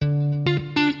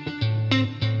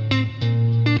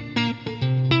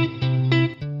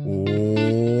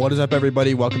What is up,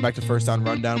 everybody? Welcome back to First Down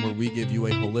Rundown, where we give you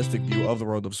a holistic view of the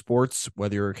world of sports.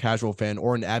 Whether you're a casual fan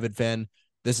or an avid fan,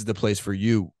 this is the place for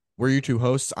you. We're your two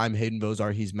hosts. I'm Hayden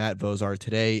Vozar. He's Matt Vozar.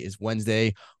 Today is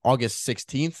Wednesday, August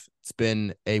 16th. It's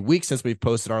been a week since we've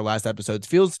posted our last episodes.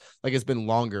 Feels like it's been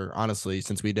longer, honestly,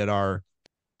 since we did our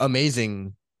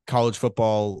amazing college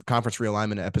football conference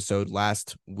realignment episode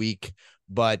last week.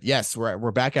 But yes,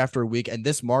 we're back after a week, and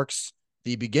this marks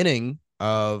the beginning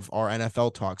of our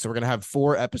NFL talk. So we're going to have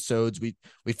 4 episodes. We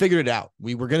figured it out.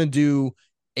 We were going to do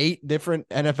 8 different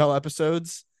NFL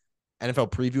episodes, NFL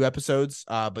preview episodes,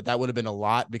 but that would have been a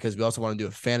lot because we also want to do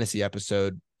a fantasy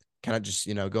episode, kind of just,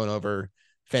 going over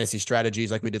fantasy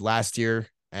strategies like we did last year.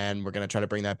 And we're going to try to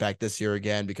bring that back this year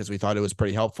again because we thought it was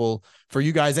pretty helpful for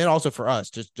you guys and also for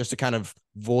us, just to kind of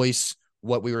voice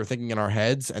what we were thinking in our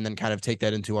heads and then kind of take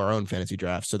that into our own fantasy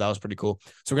draft. So that was pretty cool.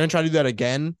 So we're going to try to do that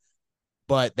again.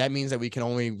 But that means that we can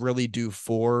only really do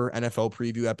 4 NFL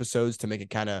preview episodes to make it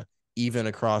kind of even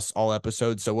across all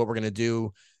episodes. So what we're going to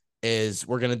do is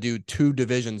we're going to do 2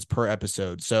 divisions per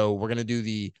episode. So we're going to do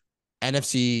the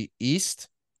NFC East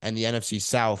and the NFC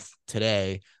South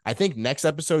today. I think next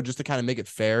episode, just to kind of make it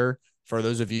fair for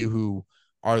those of you who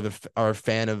are a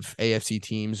fan of AFC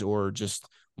teams or just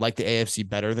like the AFC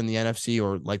better than the NFC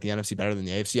or like the NFC better than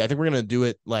the AFC, I think we're going to do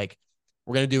it like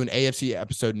we're going to do an AFC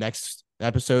episode next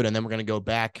episode, and then we're going to go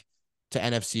back to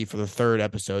NFC for the 3rd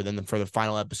episode, and then for the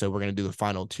final episode we're going to do the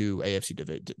final 2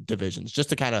 AFC divisions just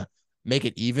to kind of make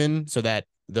it even so that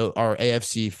our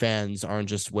AFC fans aren't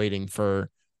just waiting for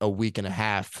a week and a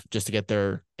half just to get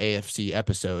their AFC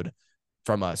episode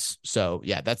from us. So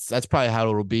yeah, that's probably how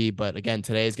it'll be. But again,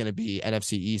 today is going to be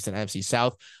NFC East and NFC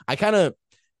South. I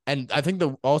think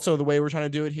also the way we're trying to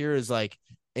do it here is like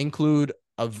include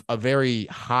a very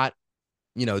hot,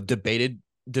 debated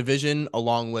division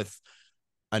along with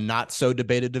a not so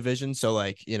debated division. So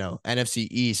like, NFC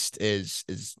East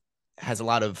has a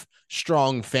lot of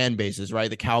strong fan bases, right?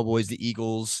 The Cowboys, the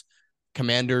Eagles,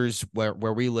 Commanders, where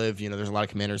we live, there's a lot of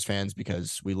Commanders fans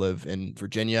because we live in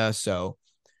Virginia. So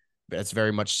that's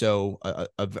very much so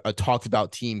a talked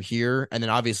about team here. And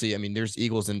then obviously, I mean, there's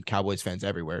Eagles and Cowboys fans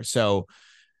everywhere. So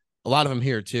a lot of them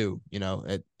here too,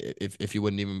 if you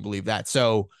wouldn't even believe that.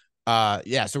 So so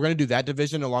we're going to do that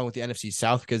division along with the NFC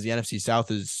South because the NFC South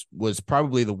was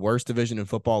probably the worst division in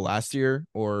football last year,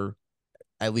 or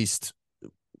at least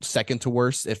second to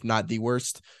worst, if not the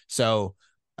worst. So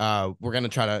we're going to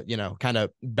try to, kind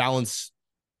of balance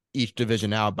each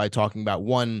division out by talking about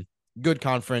one good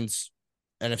conference.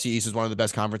 NFC East is one of the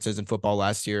best conferences in football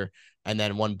last year, and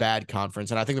then one bad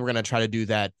conference. And I think that we're going to try to do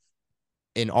that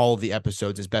in all of the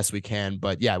episodes as best we can.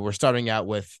 But yeah, we're starting out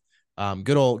with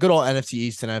good old NFC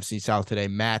East and NFC South today.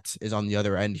 Matt is on the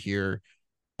other end here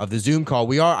of the Zoom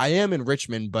call. I am in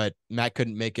Richmond, but Matt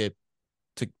couldn't make it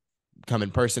to come in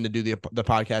person to do the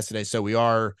podcast today. So we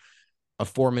are a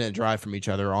 4-minute drive from each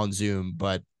other on Zoom,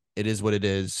 but it is what it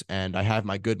is. And I have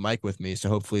my good mic with me, so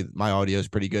hopefully my audio is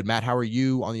pretty good. Matt, how are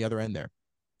you on the other end there?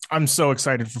 I'm so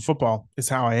excited for football is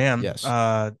how I am. Yes.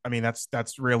 I mean,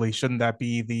 that's really, shouldn't that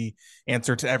be the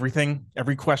answer to everything,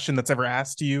 every question that's ever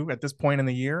asked to you at this point in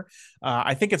the year?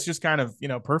 I think it's just kind of,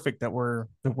 perfect that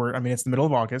I mean, it's the middle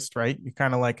of August, right? You're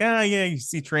kind of like, yeah, you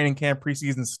see training camp,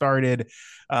 preseason started,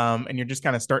 and you're just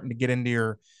kind of starting to get into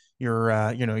your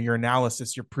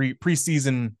analysis, your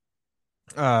preseason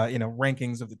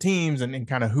rankings of the teams and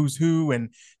kind of who's who.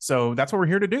 And so that's what we're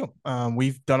here to do.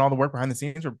 We've done all the work behind the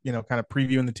scenes. We're, kind of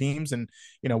previewing the teams and,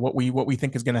 what we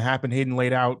think is going to happen. Hayden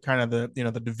laid out kind of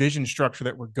the division structure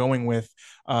that we're going with.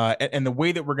 And the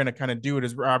way that we're going to kind of do it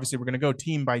is we're going to go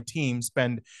team by team,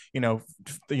 spend,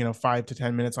 5 to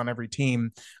 10 minutes on every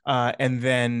team. And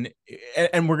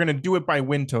we're going to do it by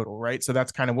win total, right? So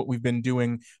that's kind of what we've been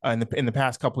doing in the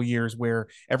past couple of years, where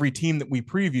every team that we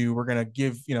preview, we're going to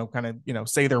give,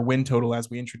 say their win total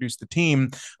as we introduce the team.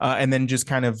 And then just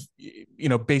kind of,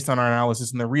 based on our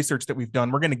analysis and the research that we've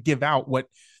done, we're going to give out what,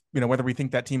 whether we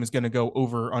think that team is going to go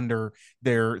over under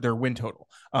their win total,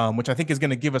 which I think is going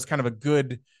to give us kind of a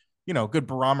good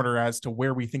barometer as to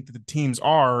where we think that the teams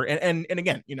are. And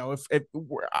again, if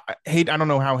Hayden, I don't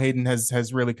know how Hayden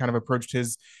has really kind of approached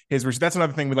his research. That's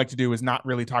another thing we like to do, is not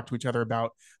really talk to each other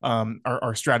about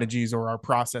our strategies or our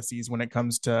processes when it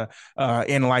comes to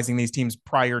analyzing these teams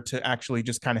prior to actually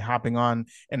just kind of hopping on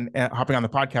the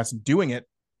podcast and doing it.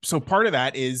 So part of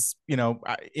that is,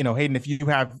 Hayden, if you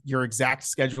have your exact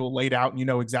schedule laid out and you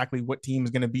know exactly what team is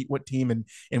going to beat what team and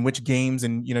in which games,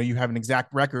 and, you have an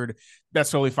exact record, that's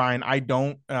totally fine. I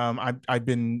don't. I've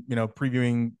been,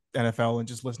 previewing NFL and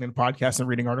just listening to podcasts and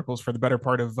reading articles for the better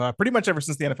part of pretty much ever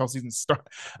since the NFL season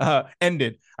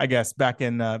ended, I guess, back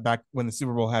when the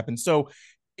Super Bowl happened. So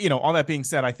all that being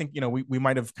said, I think, we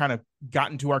might have kind of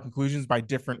gotten to our conclusions by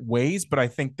different ways, but I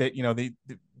think that,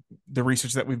 the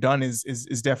research that we've done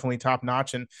is definitely top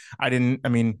notch. And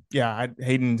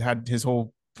Hayden had his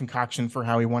whole concoction for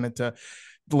how he wanted to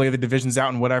lay the divisions out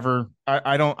and whatever.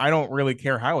 I don't really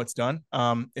care how it's done.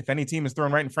 If any team is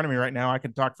thrown right in front of me right now, I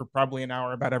could talk for probably an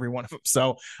hour about every one of them.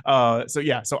 So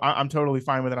I'm totally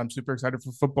fine with it. I'm super excited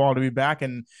for football to be back,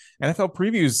 and NFL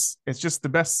previews. It's just the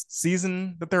best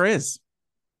season that there is.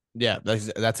 Yeah,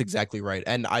 that's exactly right.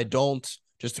 And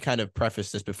just to kind of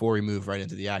preface this before we move right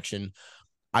into the action,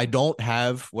 I don't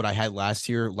have what I had last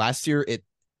year. Last year,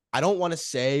 I don't want to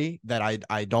say that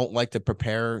I don't like to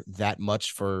prepare that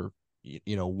much for,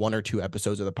 one or two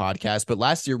episodes of the podcast, but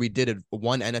last year we did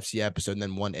one NFC episode and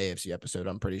then one AFC episode,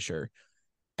 I'm pretty sure.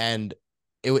 And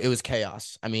it was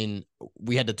chaos. I mean,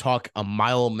 we had to talk a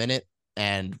mile a minute,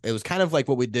 and it was kind of like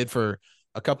what we did for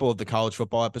a couple of the college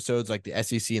football episodes, like the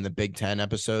SEC and the Big Ten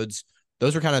episodes.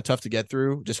 Those were kind of tough to get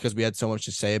through just because we had so much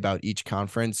to say about each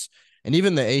conference. And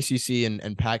even the ACC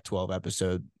and Pac-12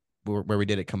 episode where we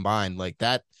did it combined, like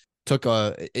that took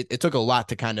it took a lot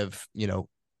to kind of,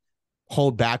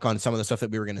 hold back on some of the stuff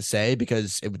that we were going to say,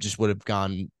 because it just would have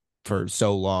gone for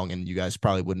so long and you guys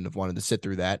probably wouldn't have wanted to sit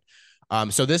through that.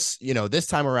 So this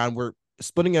time around, we're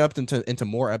splitting it up into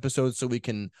more episodes so we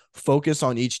can focus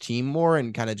on each team more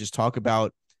and kind of just talk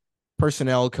about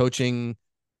personnel, coaching,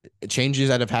 changes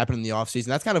that have happened in the offseason.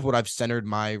 That's kind of what I've centered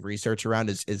my research around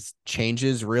is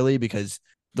changes, really, because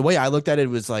the way I looked at it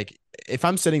was like, if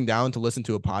I'm sitting down to listen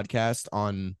to a podcast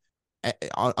on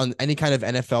any kind of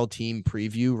NFL team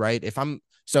preview, right?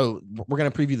 So we're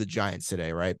going to preview the Giants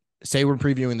today, right? Say we're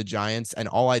previewing the Giants, and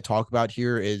all I talk about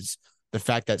here is the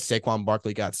fact that Saquon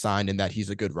Barkley got signed and that he's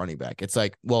a good running back. It's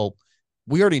like, well,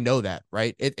 we already know that,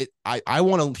 right? I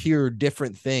want to hear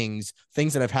different things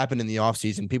that have happened in the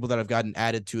offseason, people that have gotten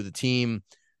added to the team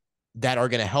that are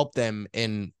going to help them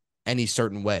in any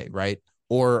certain way, right?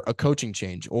 Or a coaching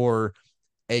change or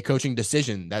a coaching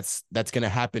decision that's going to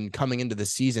happen coming into the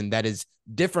season that is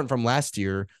different from last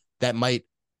year, that might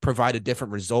provide a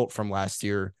different result from last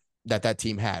year that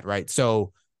team had, right?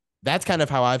 So that's kind of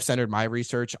how I've centered my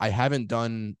research. I haven't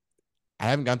gone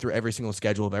through every single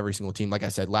schedule of every single team. Like I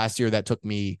said, last year that took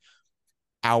me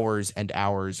hours and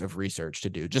hours of research to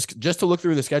do, just to look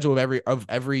through the schedule of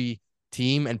every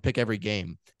team and pick every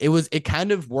game. It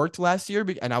kind of worked last year,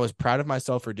 and I was proud of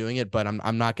myself for doing it, but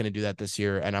I'm not going to do that this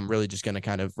year. And I'm really just going to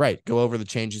kind of go over the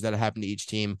changes that have happened to each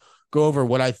team, go over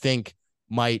what I think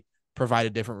might provide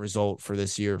a different result for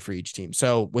this year for each team.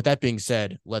 So with that being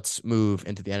said, let's move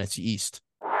into the NFC East.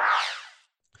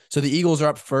 So the Eagles are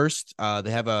up first.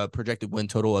 They have a projected win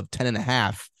total of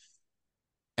 10.5.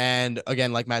 And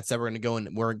again, like Matt said, we're going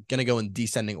to go in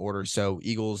descending order. So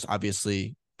Eagles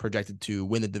obviously projected to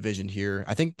win the division here.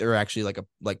 I think they're actually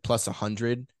like plus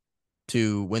 100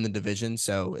 to win the division.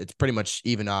 So it's pretty much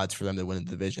even odds for them to win the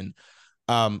division.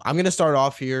 I'm going to start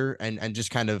off here and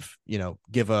just kind of,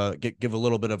 give a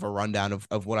little bit of a rundown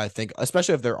of what I think,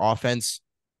 especially of their offense.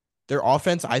 Their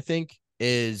offense, I think,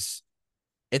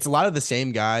 it's a lot of the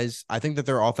same guys. I think that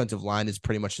their offensive line is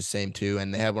pretty much the same too.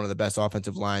 And they had one of the best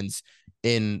offensive lines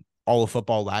in all of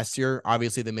football last year.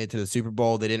 Obviously they made it to the Super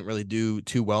Bowl. They didn't really do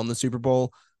too well in the Super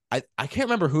Bowl. I can't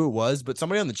remember who it was, but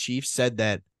somebody on the Chiefs said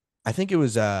that, I think it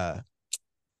was, oh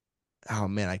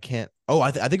man, I can't. Oh,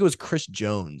 I think it was Chris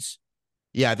Jones.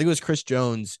 Yeah. I think it was Chris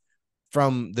Jones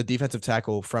from the defensive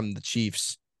tackle from the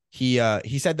Chiefs. He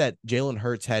said that Jalen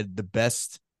Hurts had the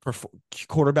best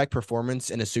quarterback performance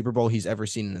in a Super Bowl he's ever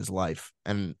seen in his life,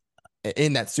 and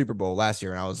in that Super Bowl last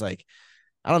year. And I was like,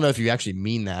 I don't know if you actually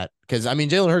mean that, because I mean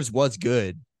Jalen Hurts was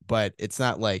good, but it's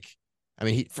not like, I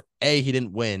mean, he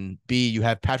didn't win. B, you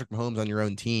have Patrick Mahomes on your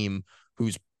own team,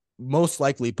 who's most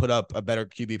likely put up a better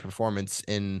QB performance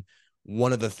in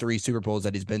one of the 3 Super Bowls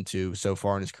that he's been to so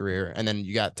far in his career. And then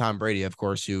you got Tom Brady, of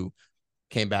course, who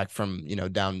came back from,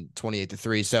 down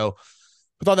 28-3. So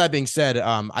with all that being said,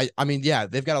 I mean, yeah,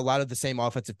 they've got a lot of the same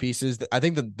offensive pieces. I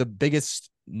think the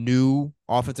biggest new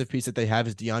offensive piece that they have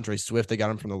is DeAndre Swift. They got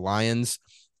him from the Lions.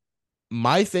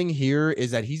 My thing here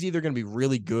is that he's either going to be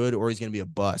really good or he's going to be a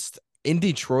bust. In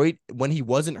Detroit, when he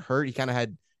wasn't hurt, he kind of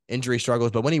had injury struggles,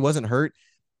 but when he wasn't hurt,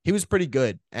 he was pretty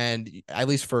good. And at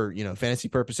least for, fantasy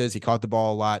purposes, he caught the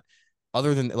ball a lot.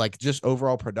 Other than like just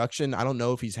overall production, I don't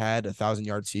know if he's had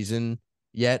 1,000-yard season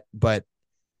yet, but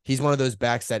he's one of those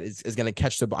backs that is going to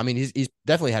catch the ball. I mean, he's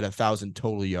definitely had 1,000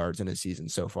 total yards in his season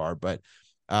so far, but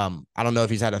I don't know if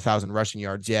he's had 1,000 rushing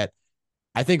yards yet.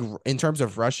 I think in terms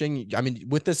of rushing, I mean,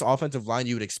 with this offensive line,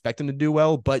 you would expect him to do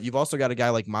well, but you've also got a guy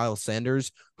like Miles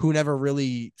Sanders who never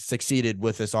really succeeded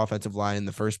with this offensive line in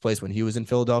the first place when he was in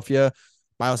Philadelphia.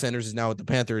 Miles Sanders is now with the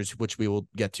Panthers, which we will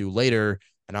get to later.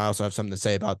 And I also have something to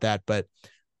say about that. But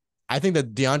I think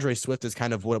that DeAndre Swift is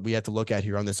kind of what we have to look at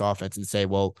here on this offense and say,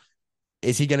 well,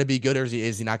 is he going to be good or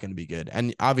is he not going to be good?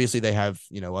 And obviously they have,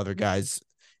 other guys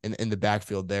in the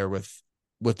backfield there with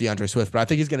DeAndre Swift, but I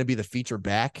think he's going to be the feature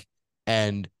back.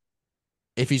 And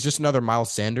if he's just another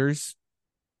Miles Sanders,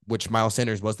 which Miles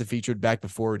Sanders was the featured back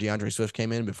before DeAndre Swift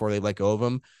came in, before they let go of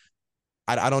him,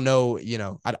 I don't know,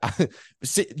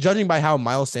 judging by how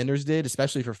Miles Sanders did,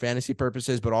 especially for fantasy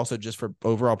purposes, but also just for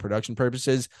overall production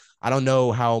purposes, I don't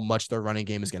know how much their running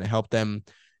game is going to help them.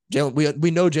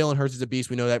 We know Jalen Hurts is a beast.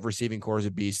 We know that receiving core is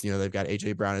a beast. They've got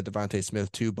AJ Brown and Devontae Smith,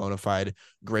 two bona fide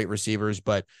great receivers,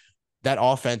 but that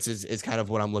offense is kind of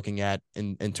what I'm looking at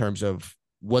in terms of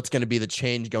what's going to be the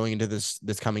change going into this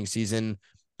coming season.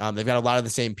 They've got a lot of the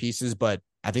same pieces, but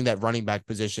I think that running back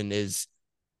position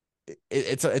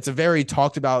it's a very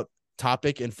talked about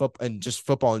topic in football and just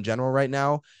football in general right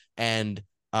now. And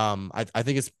I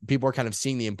think people are kind of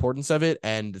seeing the importance of it,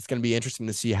 and it's going to be interesting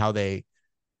to see how they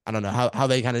kind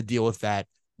of deal with that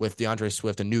with DeAndre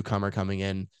Swift, a newcomer coming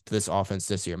in to this offense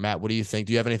this year. Matt, what do you think?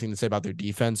 Do you have anything to say about their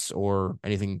defense or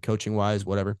anything coaching wise,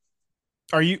 whatever?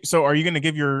 Are you going to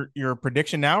give your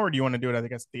prediction now, or do you want to do it, I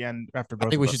guess, at the end after both? I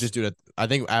think we should just do it. I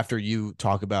think after you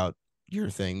talk about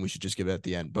your thing, we should just give it at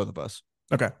the end, both of us.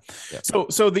 Okay. Yeah.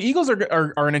 So the Eagles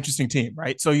are an interesting team,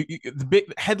 right? So the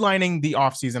big headlining the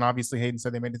offseason, obviously Hayden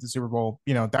said they made it to the Super Bowl.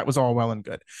 That was all well and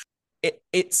good.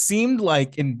 It seemed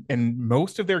like in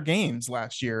most of their games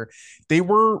last year, they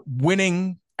were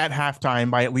winning at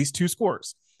halftime by at least 2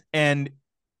 scores. And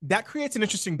that creates an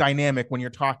interesting dynamic when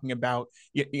you're talking about,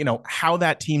 how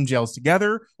that team gels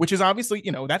together, which is obviously,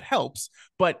 that helps.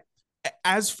 But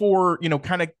as for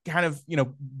kind of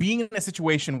being in a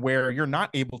situation where you're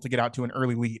not able to get out to an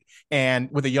early lead, and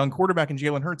with a young quarterback in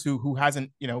Jalen Hurts who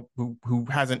hasn't who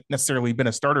hasn't necessarily been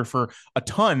a starter for a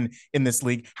ton in this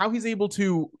league, how he's able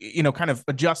to kind of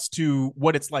adjust to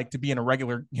what it's like to be in a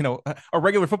regular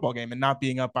football game and not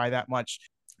being up by that much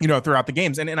throughout the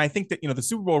games. And I think that, the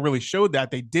Super Bowl really showed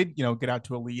that they did, get out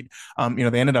to a lead.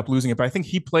 They ended up losing it, but I think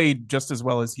he played just as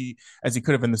well as he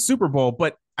could have in the Super Bowl.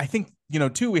 But I think,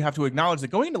 too, we have to acknowledge that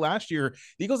going into last year,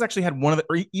 the Eagles actually had one of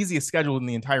the easiest schedules in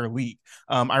the entire league.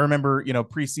 I remember,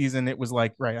 preseason, it was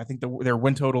like, right, I think their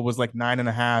win total was like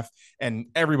 9.5, and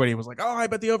everybody was like, oh, I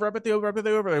bet the over.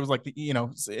 It was like the,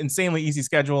 insanely easy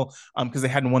schedule because they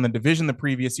hadn't won the division the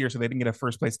previous year, so they didn't get a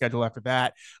first place schedule after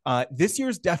that. This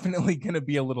year's definitely going to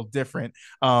be a little different,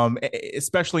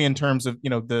 especially in terms of,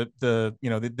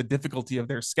 the difficulty of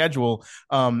their schedule.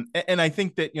 And I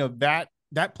think that,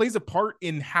 that plays a part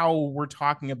in how we're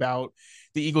talking about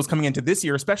the Eagles coming into this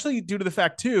year, especially due to the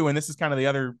fact too, and this is kind of the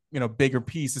other, bigger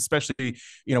piece, especially,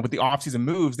 with the offseason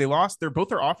moves, both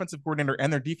their offensive coordinator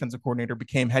and their defensive coordinator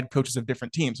became head coaches of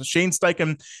different teams. So Shane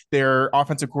Steichen, their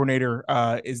offensive coordinator,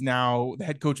 is now the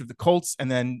head coach of the Colts.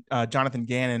 And then Jonathan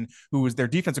Gannon, who was their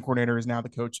defensive coordinator, is now the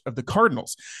coach of the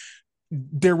Cardinals.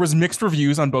 There was mixed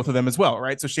reviews on both of them as well,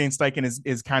 right? So Shane Steichen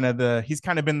is kind of he's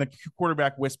kind of been the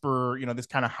quarterback whisperer, this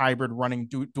kind of hybrid running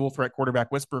dual threat quarterback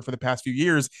whisperer for the past few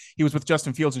years. He was with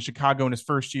Justin Fields in Chicago in his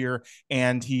first year,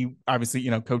 and he obviously,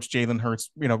 coached Jalen Hurts,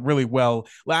 really well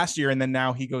last year. And then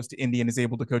now he goes to Indy and is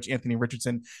able to coach Anthony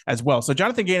Richardson as well. So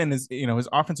Jonathan Gannon is, his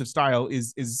offensive style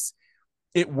is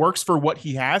it works for what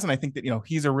he has. And I think that,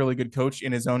 he's a really good coach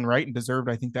in his own right and deserved,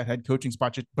 I think, that head coaching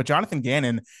spot. But Jonathan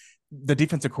Gannon, the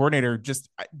defensive coordinator,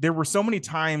 there were so many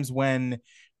times when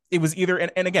it was either,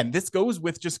 and again, this goes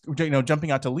with just,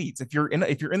 jumping out to leads. If you're in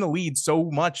the lead so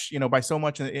much, by so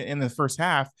much in the first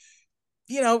half,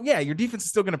 yeah, your defense is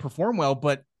still going to perform well,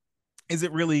 but is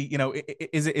it really,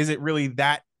 is it really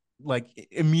that like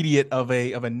immediate of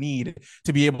a need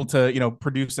to be able to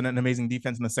produce an amazing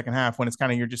defense in the second half when it's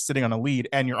kind of you're just sitting on a lead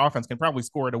and your offense can probably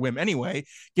score at a whim anyway,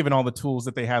 given all the tools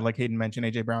that they had, like Hayden mentioned,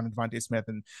 AJ Brown and Devontae Smith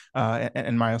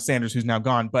and Miles Sanders, who's now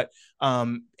gone. But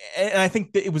and I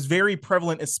think that it was very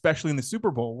prevalent, especially in the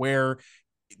Super Bowl, where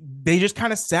they just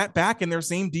kind of sat back in their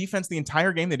same defense the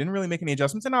entire game. They didn't really make any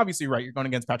adjustments. And obviously, right, you're going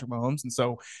against Patrick Mahomes, and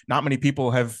so not many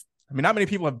people have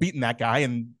beaten that guy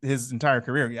in his entire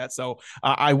career yet. So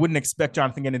I wouldn't expect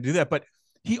Jonathan Gannon to do that. But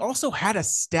he also had a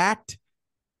stacked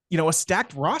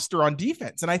roster on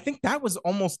defense. And I think that was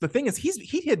almost the thing, is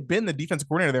he had been the defensive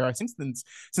coordinator there, I think,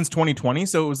 since 2020.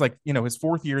 So it was like, his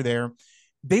 4th year there.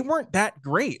 They weren't that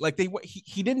great. Like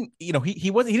he didn't, he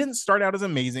didn't start out as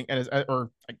amazing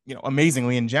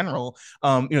amazingly in general.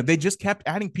 They just kept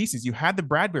adding pieces. You had the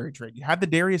Bradbury trade, you had the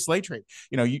Darius Slay trade.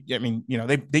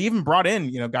 They even brought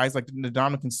in, guys like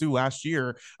Ndamukong Suh last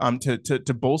year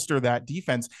to bolster that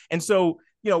defense. And so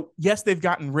yes, they've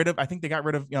gotten rid of. I think they got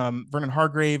rid of Vernon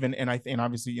Hargrave, and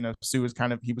obviously, Sue is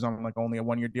he was on like only a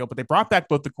 1 year deal, but they brought back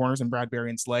both the corners and Bradbury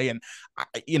and Slay, and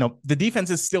the defense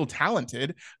is still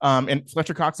talented. And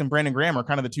Fletcher Cox and Brandon Graham are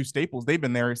kind of the two staples. They've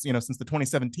been there, since the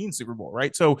 2017 Super Bowl,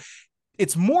 right? So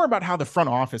it's more about how the front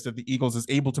office of the Eagles is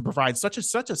able to provide such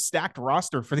a stacked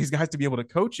roster for these guys to be able to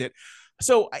coach it.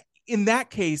 So in that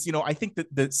case, I think that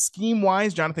the scheme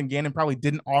wise, Jonathan Gannon probably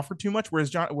didn't offer too much,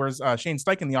 whereas Shane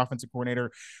Steichen, the offensive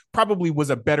coordinator, probably was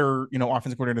a better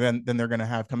offensive coordinator than they're going to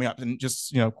have coming up. And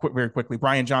just very quickly,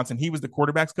 Brian Johnson, he was the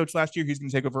quarterbacks coach last year. He's going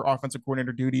to take over offensive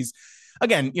coordinator duties.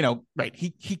 Again, right?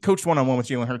 He coached one-on-one with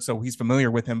Jalen Hurts, so he's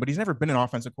familiar with him, but he's never been an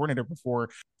offensive coordinator before.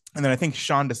 And then I think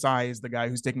Sean Desai is the guy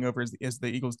who's taking over as the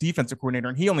Eagles defensive coordinator.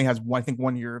 And he only has, I think,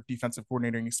 1 year of defensive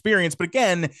coordinating experience. But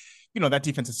again, that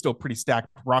defense is still pretty stacked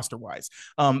roster wise.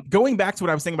 Going back to what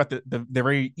I was saying about the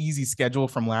very easy schedule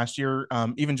from last year,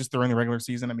 even just during the regular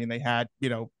season, I mean, they had,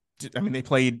 they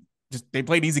played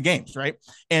easy games, right?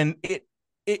 And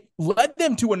it led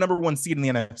them to a number one seed in the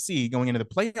NFC going into the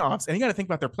playoffs. And you got to think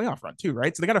about their playoff run too,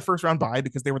 right? So they got a first round bye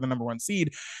because they were the number one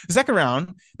seed. The second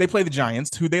round, they play the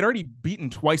Giants, who they'd already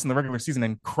beaten twice in the regular season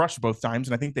and crushed both times.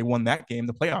 And I think they won that game,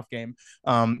 the playoff game,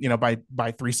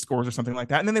 by 3 scores or something like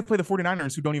that. And then they play the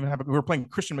 49ers, who are playing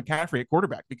Christian McCaffrey at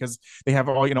quarterback because they have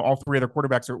all 3 of their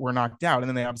quarterbacks were knocked out. And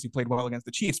then they obviously played well against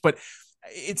the Chiefs. But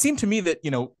it seemed to me that,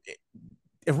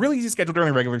 a really easy schedule during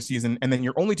the regular season, and then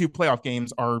your only 2 playoff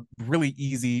games are really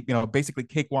easy, basically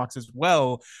cakewalks as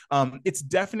well. It's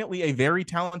definitely a very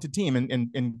talented team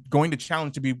and going to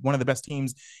challenge to be one of the best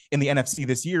teams in the NFC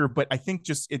this year. But I think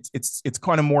just it's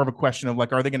kind of more of a question of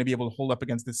like, are they going to be able to hold up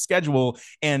against this schedule?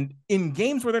 And in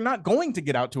games where they're not going to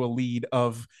get out to a lead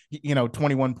of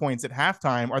 21 points at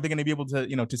halftime, are they going to be able to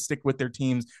to stick with the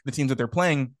teams that they're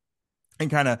playing,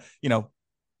 and kind of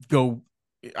go,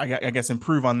 I guess,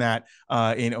 improve on that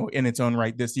in its own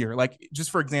right this year. Like,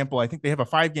 just for example, I think they have a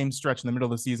 5-game stretch in the middle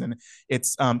of the season.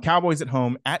 It's Cowboys at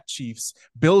home, at Chiefs,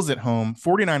 Bills at home,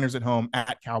 49ers at home,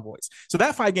 at Cowboys. So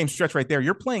that 5-game stretch right there,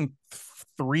 you're playing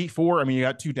 3, 4. I mean, you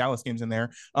got 2 Dallas games in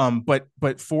there,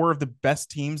 but 4 of the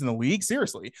best teams in the league,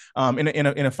 seriously, in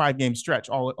a 5-game stretch,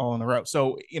 all in a row.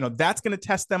 So that's going to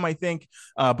test them, I think.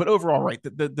 But overall, right,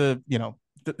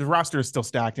 the roster is still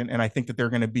stacked, and I think that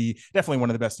they're going to be definitely one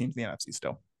of the best teams in the NFC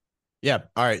still. Yeah.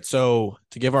 All right. So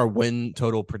to give our win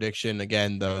total prediction,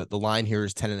 again, the line here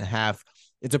is 10.5.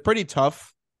 It's a pretty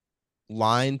tough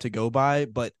line to go by,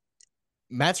 but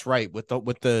Matt's right with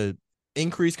the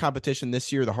increased competition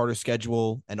this year, the harder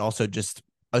schedule, and also just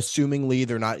assumingly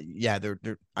they're not. Yeah, they're.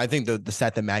 I think the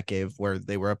stat that Matt gave, where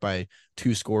they were up by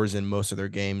 2 scores in most of their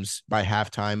games by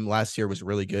halftime last year, was a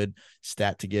really good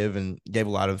stat to give, and gave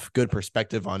a lot of good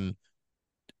perspective on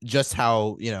just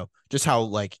how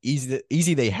like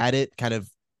easy they had it kind of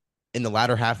in the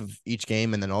latter half of each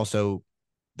game, and then also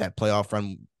that playoff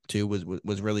run too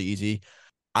was really easy.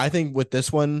 I think with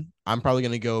this one, I'm probably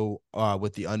going to go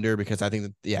with the under, because I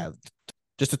think that,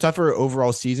 just a tougher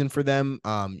overall season for them.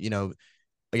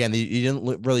 Again, you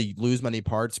didn't really lose many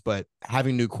parts, but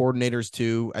having new coordinators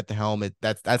too at the helm,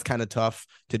 that's kind of tough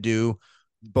to do.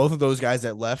 Both of those guys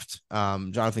that left,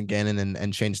 Jonathan Gannon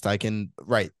and Shane Steichen,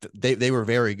 right, they were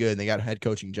very good, and they got head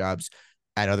coaching jobs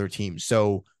at other teams.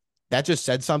 So that just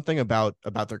said something about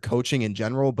their coaching in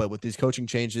general. But with these coaching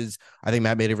changes, I think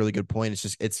Matt made a really good point.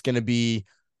 It's going to be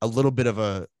a little bit of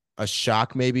a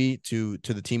shock maybe to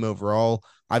the team overall.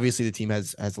 Obviously, the team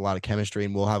has a lot of chemistry,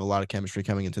 and we'll have a lot of chemistry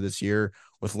coming into this year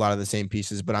with a lot of the same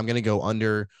pieces. But I'm going to go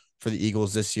under for the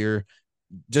Eagles this year,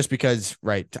 just because,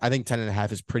 right, I think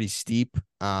 10.5 is pretty steep,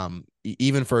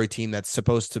 even for a team that's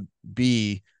supposed to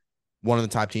be one of the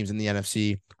top teams in the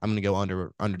NFC. I'm going to go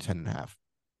under 10.5.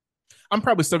 I'm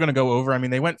probably still going to go over. I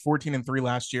mean, they went 14-3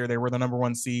 last year. They were the number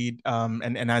one seed.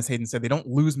 And as Hayden said, they don't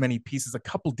lose many pieces, a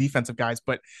couple defensive guys,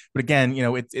 but again,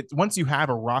 it's once you have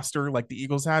a roster like the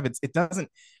Eagles have, it doesn't,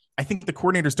 I think the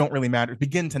coordinators don't really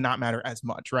begin to not matter as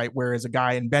much, right? Whereas a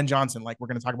guy in Ben Johnson, like we're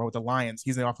going to talk about with the Lions,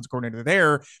 he's the offensive coordinator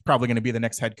there, probably going to be the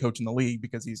next head coach in the league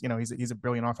because he's a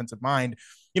brilliant offensive mind.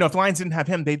 If the Lions didn't have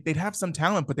him, they'd have some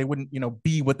talent, but they wouldn't,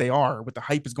 be what they are, what the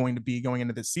hype is going to be going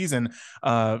into this season.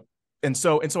 And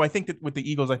so I think that with the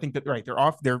Eagles, I think that, right,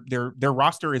 their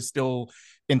roster is still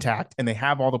intact, and they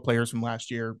have all the players from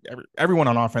last year. Everyone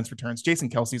on offense returns. Jason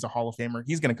Kelsey's a Hall of Famer.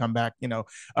 He's going to come back,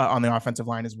 on the offensive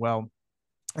line as well.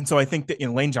 And so I think that,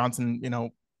 Lane Johnson,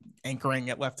 anchoring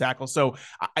at left tackle. So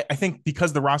I think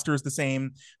because the roster is the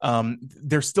same,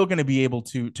 they're still going to be able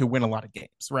to win a lot of games,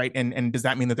 right? And does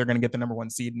that mean that they're going to get the number one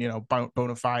seed,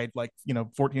 bona fide,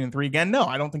 14-3 again? No,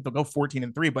 I don't think they'll go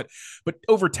 14-3, but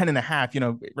over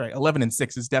 10.5, right,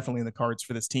 11-6 is definitely in the cards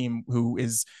for this team, who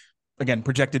is again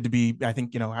projected to be, I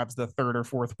think, has the third or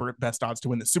fourth best odds to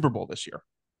win the Super Bowl this year.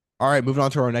 All right, moving on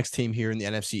to our next team here in the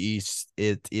NFC East.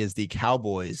 It is the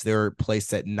Cowboys. They're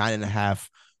placed at 9.5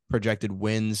 projected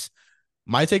wins.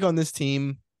 My take on this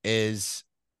team is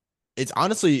it's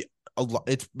honestly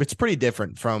it's pretty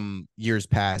different from years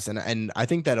past, and I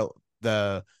think that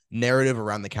the narrative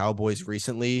around the Cowboys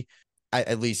recently,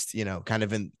 at least kind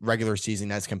of in regular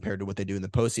season as compared to what they do in the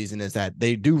postseason, is that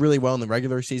they do really well in the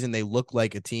regular season. They look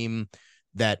like a team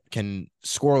that can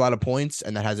score a lot of points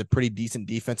and that has a pretty decent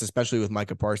defense, especially with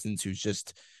Micah Parsons,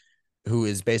 who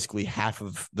is basically half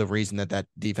of the reason that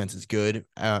defense is good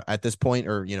at this point,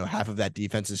 or half of that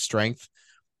defense's strength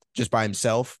just by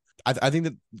himself. I think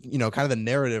that kind of the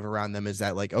narrative around them is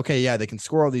that, like, okay, yeah, they can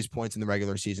score all these points in the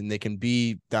regular season. They can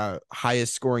be the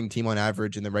highest scoring team on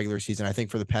average in the regular season. I think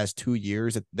for the past 2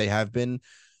 years that they have been.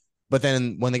 But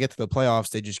then when they get to the playoffs,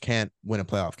 they just can't win a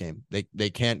playoff game. They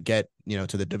can't get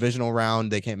to the divisional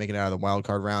round. They can't make it out of the wild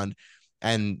card round,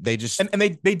 and they just and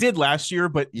they did last year,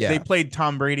 but yeah. They played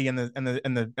Tom Brady and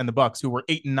the Bucks, who were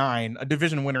 8-9, a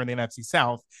division winner in the NFC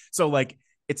South. So like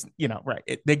it's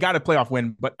right. They got a playoff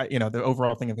win, but the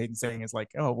overall thing of Hayden saying is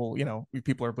like, oh well,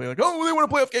 people are like, oh, they won a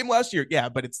playoff game last year. Yeah,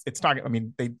 but it's talking. I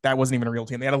mean, that wasn't even a real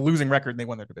team. They had a losing record and they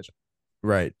won their division.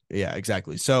 Right. Yeah.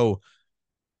 Exactly. So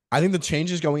I think the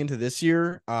changes going into this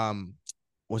year,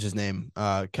 what's his name?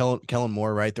 Kellen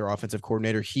Moore, right? Their offensive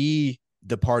coordinator. He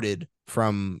departed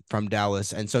from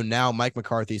Dallas. And so now Mike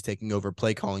McCarthy is taking over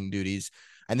play calling duties.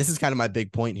 And this is kind of my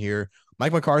big point here.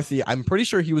 Mike McCarthy, I'm pretty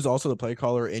sure he was also the play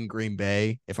caller in Green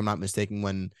Bay, if I'm not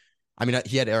mistaken,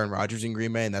 he had Aaron Rodgers in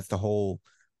Green Bay, and that's the whole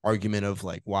argument of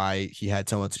like why he had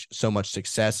so much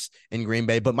success in Green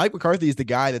Bay. But Mike McCarthy is the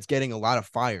guy that's getting a lot of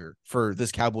fire for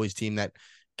this Cowboys team that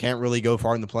can't really go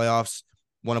far in the playoffs.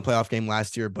 Won a playoff game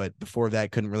last year, but before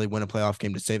that couldn't really win a playoff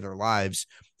game to save their lives.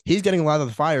 He's getting a lot of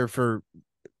the fire for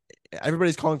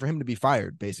everybody's calling for him to be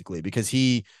fired, basically, because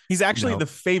he's actually the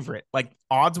favorite, like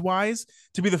odds wise,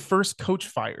 to be the first coach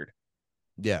fired.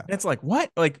 Yeah. And it's like, what?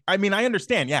 Like, I mean, I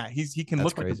understand. Yeah, he can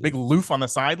look like a big loof on the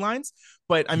sidelines,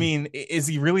 but I mean, is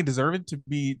he really deserved to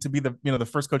be the the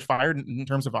first coach fired in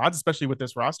terms of odds, especially with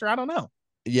this roster? I don't know.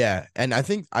 Yeah, and I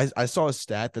think I saw a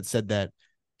stat that said that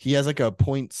he has like a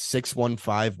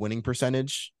 .615 winning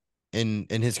percentage in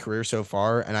his career so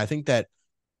far, and I think that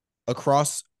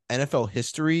across NFL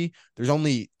history, there's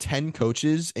only 10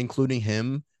 coaches, including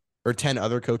him, or 10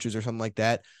 other coaches or something like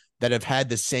that have had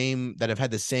the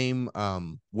same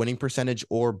winning percentage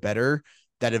or better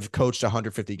that have coached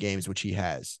 150 games, which he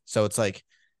has. So it's like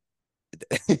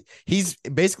he's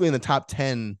basically in the top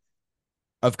 10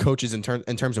 of coaches in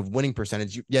terms of winning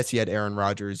percentage. Yes, he had Aaron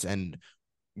Rodgers and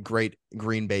great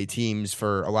Green Bay teams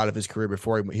for a lot of his career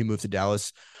before he moved to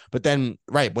Dallas. But then,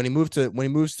 right, when he moves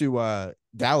to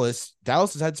Dallas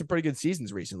has had some pretty good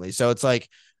seasons recently. So it's like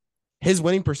his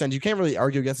winning percentage, you can't really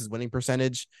argue against his winning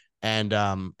percentage. And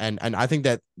I think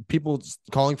that people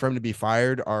calling for him to be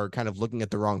fired are kind of looking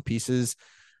at the wrong pieces.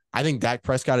 I think Dak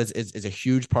Prescott is a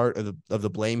huge part of the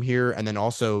blame here. And then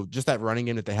also just that running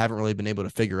game that they haven't really been able to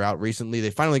figure out recently.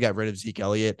 They finally got rid of Zeke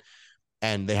Elliott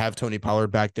and they have Tony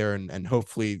Pollard back there. And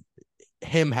hopefully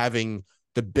him having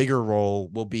the bigger role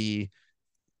will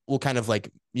kind of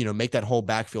like, make that whole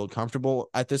backfield comfortable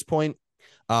at this point.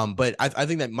 But I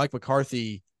think that Mike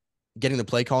McCarthy getting the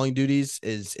play calling duties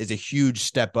is a huge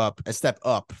step up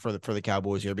for the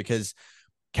Cowboys here, because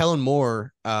Kellen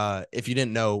Moore, if you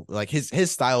didn't know, like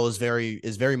his style is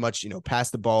very much,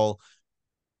 pass the ball,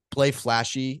 play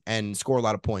flashy, and score a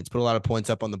lot of points, put a lot of points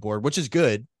up on the board, which is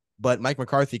good. But Mike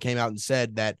McCarthy came out and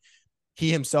said that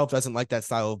he himself doesn't like that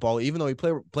style of ball, even though he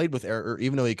played with or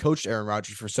even though he coached Aaron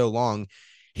Rodgers for so long.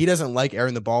 He doesn't like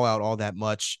airing the ball out all that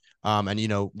much,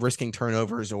 and risking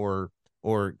turnovers or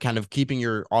kind of keeping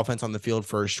your offense on the field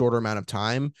for a shorter amount of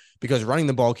time, because running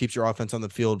the ball keeps your offense on the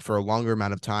field for a longer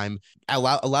amount of time,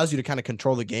 allows you to kind of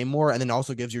control the game more, and then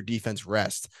also gives your defense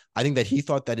rest. I think that he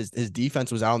thought that his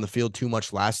defense was out on the field too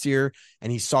much last year,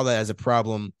 and he saw that as a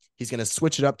problem. He's going to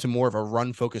switch it up to more of a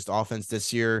run-focused offense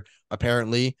this year,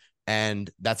 apparently, and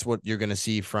that's what you're going to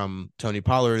see from Tony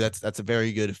Pollard. That's a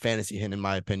very good fantasy hint, in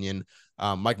my opinion.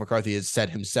 Mike McCarthy has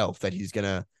said himself that he's going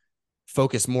to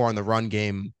focus more on the run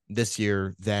game this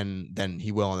year than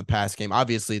he will on the pass game.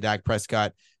 Obviously, Dak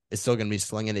Prescott is still going to be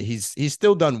slinging it. He's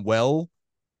still done well.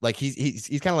 Like he's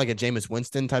kind of like a Jameis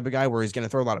Winston type of guy where he's going to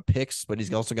throw a lot of picks, but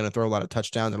he's also going to throw a lot of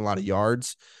touchdowns and a lot of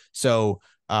yards. So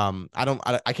I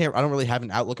don't really have an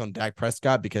outlook on Dak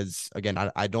Prescott, because again,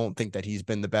 I don't think that he's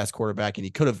been the best quarterback, and he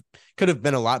could have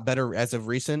been a lot better as of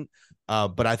recent.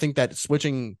 But I think that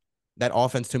switching that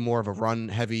offense to more of a run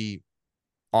heavy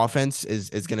offense is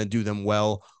going to do them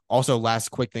well. Also, last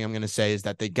quick thing I'm going to say is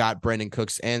that they got Brandon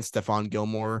Cooks and Stephon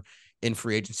Gilmore in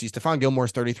free agency. Stephon Gilmore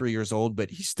is 33 years old, but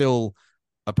he's still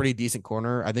a pretty decent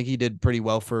corner. I think he did pretty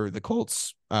well for the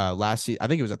Colts last season. I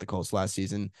think he was at the Colts last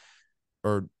season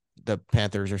or the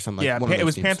Panthers or something, like Yeah, one of it those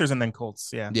was teams. Panthers and then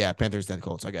Colts. Yeah. Yeah, Panthers then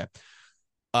Colts. Okay.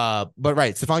 But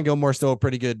right, Stephon Gilmore still a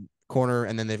pretty good corner,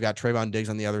 and then they've got Trayvon Diggs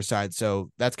on the other side,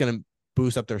 so that's going to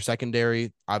boost up their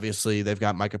secondary. Obviously, they've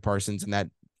got Micah Parsons and that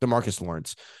DeMarcus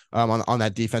Lawrence on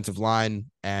that defensive line,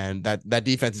 and that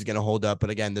defense is going to hold up. But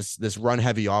again, this run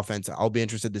heavy offense, I'll be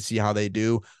interested to see how they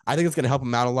do. I think it's going to help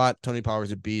them out a lot. Tony Pollard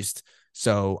is a beast,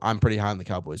 so I'm pretty high on the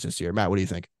Cowboys this year. Matt, what do you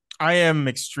think? I am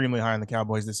extremely high on the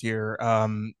Cowboys this year.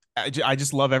 I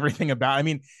just love everything about. I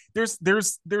mean, there's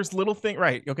little thing,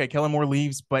 right? Okay, Kellen Moore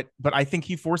leaves, but I think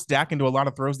he forced Dak into a lot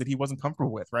of throws that he wasn't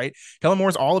comfortable with. Right, Kellen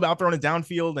Moore's all about throwing it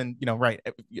downfield, and right,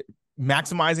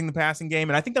 maximizing the passing game,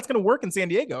 and I think that's going to work in San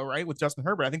Diego, right, with Justin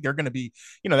Herbert. I think they're going to be,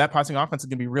 that passing offense is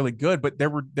going to be really good. But there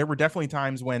were definitely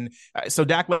times when, so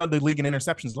Dak led the league in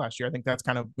interceptions last year. I think that's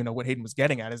kind of what Hayden was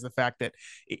getting at, is the fact that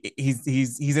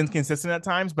he's inconsistent at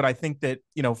times, but I think that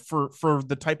for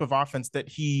the type of offense that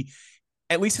he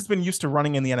at least has been used to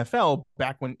running in the NFL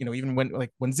back when, even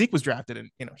when Zeke was drafted and,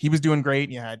 he was doing great.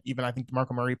 You had even, I think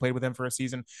DeMarco Murray played with him for a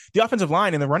season. The offensive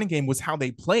line and the running game was how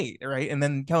they played. Right. And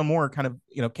then Kellen Moore kind of,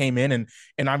 came in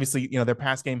and obviously, their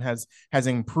pass game has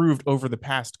improved over the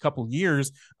past couple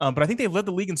years. But I think they've led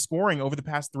the league in scoring over the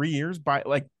past 3 years by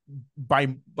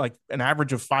an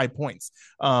average of 5 points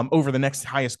over the next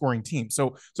highest scoring team.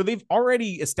 So they've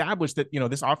already established that,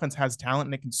 this offense has talent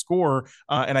and it can score.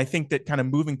 And I think that kind of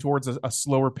moving towards a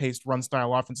slower paced run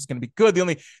style offense is going to be good. The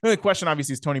only question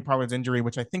obviously is Tony Pollard's injury,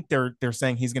 which I think they're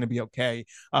saying he's going to be okay,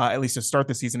 at least to start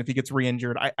the season. If he gets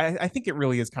re-injured, I think it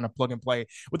really is kind of plug and play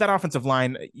with that offensive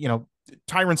line.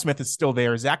 Tyron Smith is still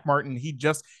there. Zach Martin, he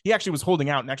actually was holding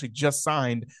out and actually just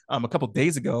signed a couple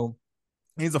days ago.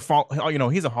 He's a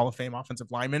Hall of Fame offensive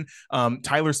lineman.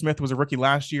 Tyler Smith was a rookie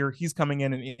last year. He's coming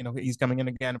in, and he's coming in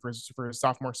again for his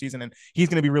sophomore season, and he's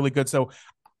going to be really good. So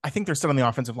I think they're still on the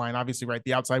offensive line. Obviously, right,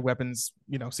 the outside weapons,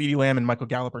 CeeDee Lamb and Michael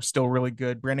Gallup are still really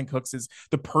good. Brandon Cooks is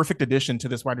the perfect addition to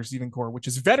this wide receiving core, which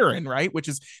is veteran, right? Which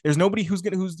is, there's nobody who's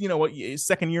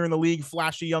second year in the league,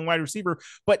 flashy young wide receiver,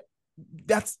 but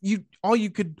that's all you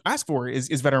could ask for is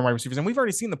veteran wide receivers. And we've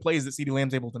already seen the plays that CeeDee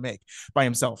Lamb's able to make by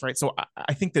himself, right? So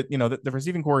I think that, the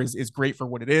receiving core is great for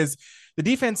what it is. The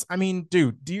defense, I mean,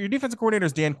 dude, your defensive coordinator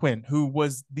is Dan Quinn, who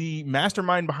was the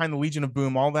mastermind behind the Legion of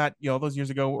Boom, all that, those years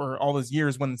ago, or all those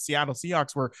years when the Seattle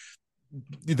Seahawks were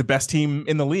the best team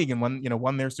in the league and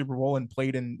won their Super Bowl and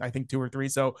played in, I think, 2 or 3.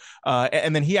 So,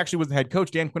 and then he actually was the head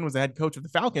coach. Dan Quinn was the head coach of the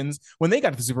Falcons when they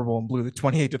got to the Super Bowl and blew the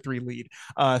 28-3 lead.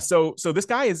 So this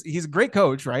guy he's a great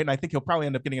coach, right? And I think he'll probably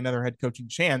end up getting another head coaching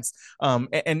chance.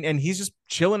 And he's just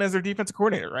chilling as their defensive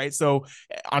coordinator, right? So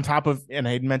on top of, and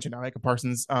I had mentioned Micah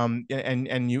Parsons, and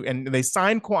they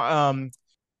signed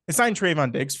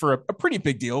Trayvon Diggs for a pretty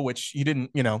big deal, which you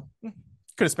didn't,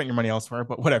 could have spent your money elsewhere,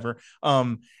 but whatever.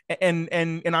 And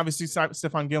obviously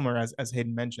Stephon Gilmore, as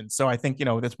Hayden mentioned. So I think,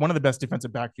 that's one of the best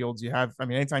defensive backfields you have. I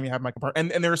mean, anytime you have Michael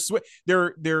Parsons, and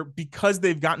they're because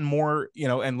they've gotten more,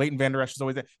 and Leighton Vander Esch is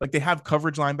always like, they have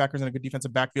coverage linebackers and a good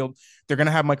defensive backfield. They're going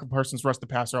to have Michael Parsons rush the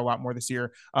passer a lot more this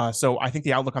year. So I think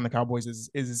the outlook on the Cowboys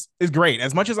is great.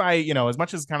 As much as as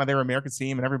much as kind of their American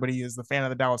team and everybody is the fan of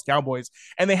the Dallas Cowboys,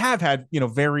 and they have had,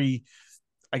 very,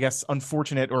 I guess,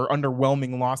 unfortunate or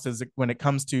underwhelming losses when it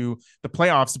comes to the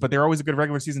playoffs, but they're always a good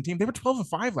regular season team. They were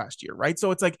 12-5 last year, right?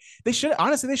 So it's like they should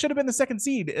have been the second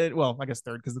seed. Well, I guess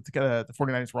third, because the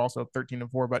 49ers were also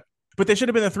 13-4, but they should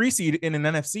have been the 3 seed in an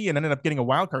NFC and ended up getting a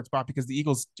wild card spot because the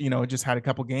Eagles, just had a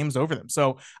couple games over them.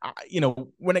 So,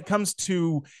 when it comes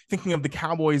to thinking of the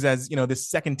Cowboys as, this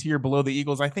second tier below the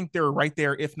Eagles, I think they're right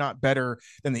there, if not better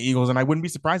than the Eagles. And I wouldn't be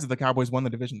surprised if the Cowboys won the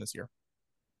division this year.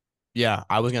 Yeah,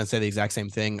 I was gonna say the exact same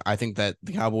thing. I think that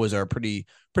the Cowboys are a pretty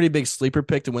big sleeper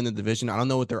pick to win the division. I don't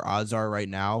know what their odds are right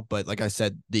now, but like I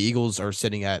said, the Eagles are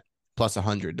sitting at plus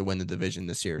 100 to win the division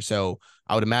this year. So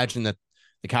I would imagine that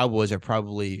the Cowboys are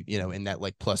probably, in that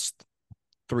like plus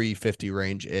 350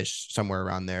 range ish, somewhere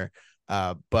around there.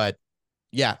 But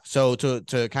yeah, so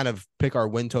to kind of pick our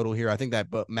win total here, I think that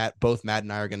both Matt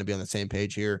and I are going to be on the same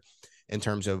page here in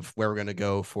terms of where we're going to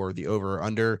go for the over or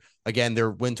under. Again,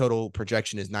 their win total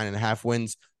projection is 9.5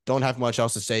 wins. Don't have much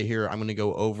else to say here. I'm going to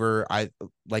go over.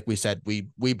 Like we said, we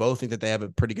both think that they have a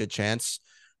pretty good chance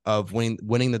of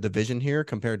winning the division here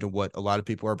compared to what a lot of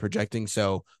people are projecting.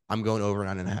 So I'm going over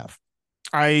 9.5.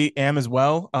 I am as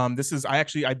well. This is I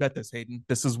bet this, Hayden.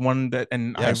 This is one that,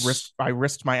 and Yes. I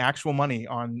risked my actual money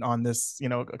on this.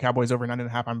 Cowboys over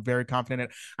 9.5. I'm very confident in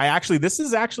it. I actually this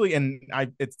is actually, and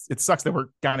it sucks that we're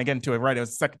kind of getting to it right. It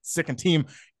was a second team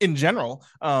in general.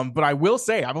 But I will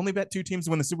say I've only bet two teams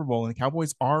to win the Super Bowl, and the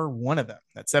Cowboys are one of them.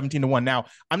 That's 17-1. Now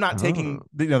I'm not Oh. taking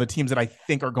the teams that I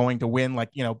think are going to win, like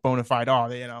bona fide. Oh,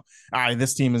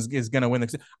 this team is going to win.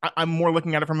 I'm more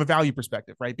looking at it from a value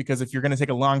perspective, right? Because if you're going to take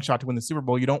a long shot to win the Super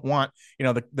Bowl, you don't want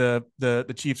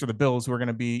the Chiefs or the Bills who are going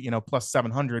to be plus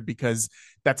 700, because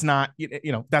that's not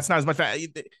as much.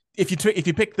 If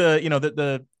you pick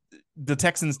the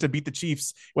Texans to beat the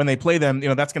Chiefs when they play them,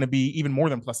 that's going to be even more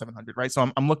than plus 700, right?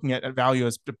 So I'm looking at value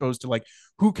as opposed to like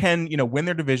who can, win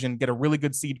their division, get a really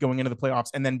good seed going into the playoffs,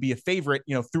 and then be a favorite,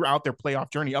 throughout their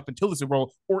playoff journey up until the Super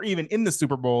Bowl or even in the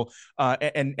Super Bowl.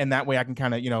 And that way I can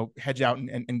kind of, hedge out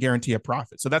and guarantee a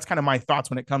profit. So that's kind of my thoughts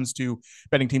when it comes to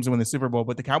betting teams to win the Super Bowl.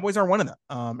 But the Cowboys are one of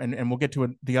them. And we'll get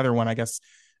to the other one, I guess,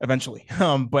 eventually.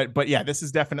 But yeah, this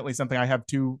is definitely something I have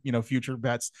two, future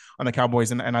bets on the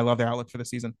Cowboys, and I love their outlook for the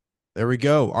season. There we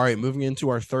go. All right, moving into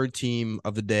our third team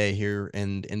of the day here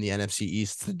in the NFC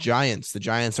East, the Giants. The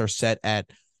Giants are set at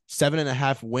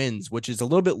 7.5 wins, which is a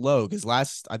little bit low because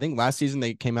I think last season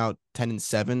they came out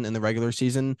 10-7 in the regular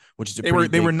season, which is a They pretty were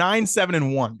they were big.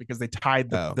 9-7-1 because they tied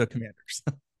the Oh, the Commanders.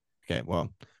 okay. Well,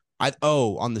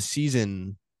 on the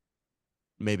season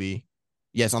maybe,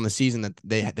 yes, on the season that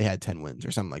they had 10 wins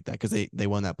or something like that because they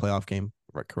won that playoff game.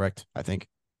 Right, correct? I think.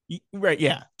 Right?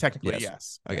 Yeah, technically Yes.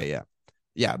 yes. Yeah. Okay. Yeah.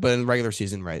 Yeah, but in the regular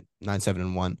season, right,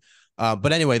 9-7-1.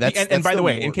 But anyway, And that's by still the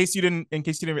way, more. in case you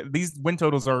didn't, these win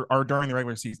totals are during the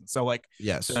regular season. So like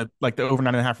Yes. the over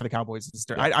 9.5 for the Cowboys is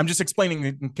Yeah. I'm just explaining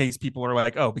in case people are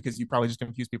like, oh, because you probably just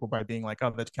confuse people by being like, oh,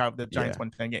 the Giants Yeah.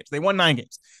 won 10 games. They won 9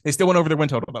 games. They still went over their win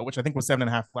total though, which I think was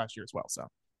 7.5 last year as well. So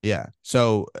Yeah.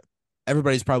 So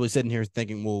everybody's probably sitting here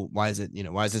thinking, well, why is it,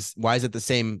 why is it the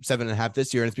same 7.5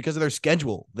 this year? And it's because of their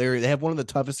schedule. They have one of the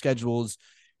toughest schedules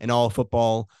in all of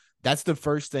football. That's the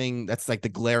first thing. That's like the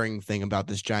glaring thing about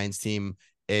this Giants team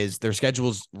is their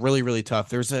schedule's really, really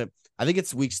tough. I think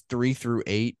it's weeks 3 through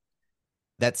 8,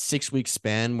 that 6 week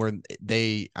span where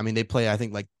they play, I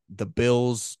think like the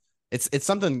Bills. It's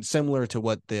something similar to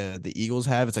what the Eagles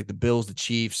have. It's like the Bills, the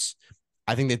Chiefs.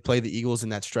 I think they play the Eagles in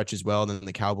that stretch as well. And then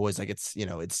the Cowboys, like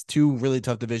it's two really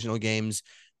tough divisional games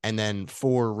and then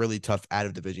four really tough out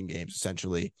of division games,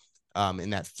 essentially, in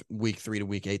that week 3 to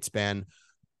week 8 span.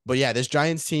 But yeah, this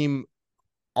Giants team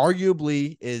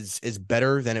arguably is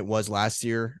better than it was last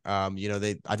year. I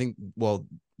think, well,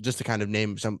 just to kind of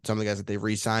name some of the guys that they've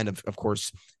re-signed, of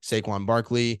course, Saquon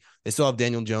Barkley. They still have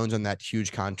Daniel Jones on that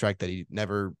huge contract that he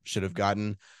never should have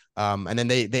gotten. And then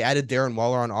they added Darren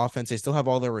Waller on offense. They still have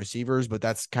all their receivers, but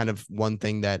that's kind of one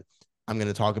thing that I'm going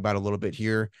to talk about a little bit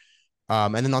here.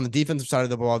 And then on the defensive side of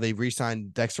the ball, they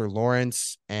re-signed Dexter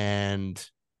Lawrence, and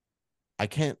I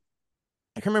can't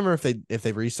remember if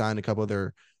they re-signed a couple of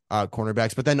their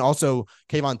cornerbacks, but then also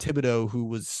Kayvon Thibodeau, who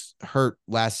was hurt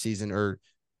last season, or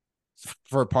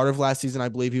for a part of last season, I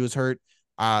believe he was hurt.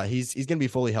 He's going to be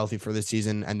fully healthy for this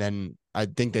season, and then I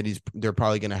think that they're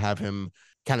probably going to have him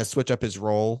kind of switch up his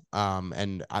role.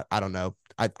 And I don't know.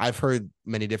 I've heard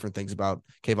many different things about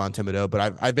Kayvon Thibodeau,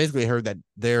 but I've basically heard that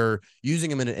they're using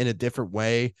him in a different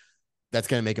way that's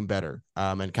going to make him better.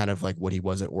 And kind of like what he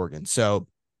was at Oregon. So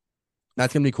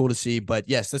that's going to be cool to see. But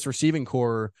yes, this receiving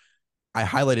core, I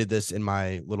highlighted this in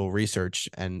my little research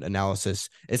and analysis.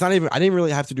 It's not even, I didn't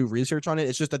really have to do research on it.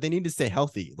 It's just that they need to stay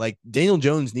healthy. Like Daniel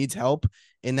Jones needs help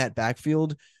in that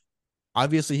backfield.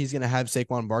 Obviously, he's going to have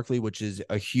Saquon Barkley, which is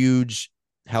a huge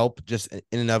help just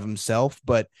in and of himself.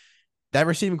 But that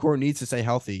receiving core needs to stay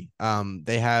healthy.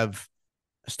 They have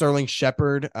Sterling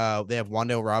Shepard. They have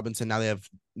Wan'Dale Robinson. Now they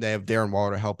have Darren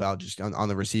Waller to help out just on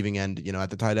the receiving end, at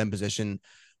the tight end position.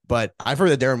 But I've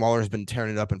heard that Darren Waller has been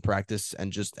tearing it up in practice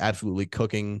and just absolutely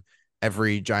cooking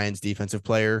every Giants defensive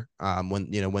player when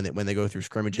they go through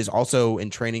scrimmages. Also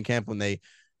in training camp when they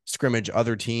scrimmage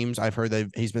other teams, I've heard that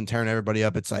he's been tearing everybody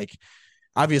up. It's like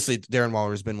obviously Darren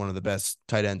Waller has been one of the best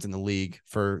tight ends in the league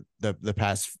for the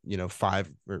past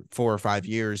 4 or 5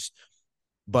 years.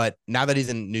 But now that he's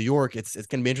in New York, it's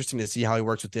going to be interesting to see how he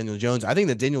works with Daniel Jones. I think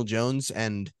that Daniel Jones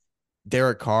and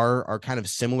Derek Carr are kind of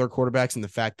similar quarterbacks in the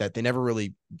fact that they never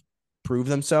really prove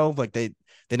themselves. Like they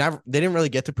didn't really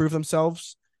get to prove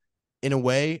themselves in a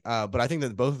way. But I think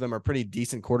that both of them are pretty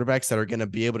decent quarterbacks that are going to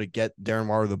be able to get Darren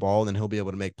Waller the ball and then he'll be able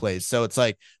to make plays. So it's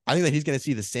like, I think that he's going to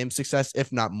see the same success,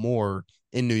 if not more,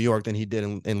 in New York than he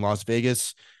did in Las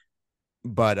Vegas.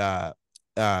 But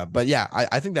yeah,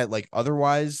 I think that like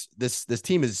otherwise this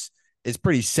team is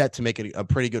pretty set to make it a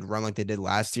pretty good run like they did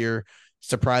last year.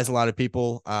 surprised a lot of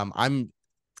people. I'm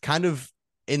kind of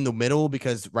in the middle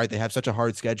because, right, they have such a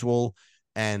hard schedule,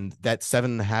 and that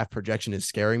 7.5 projection is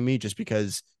scaring me just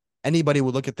because anybody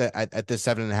would look at that at this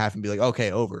 7.5 and be like,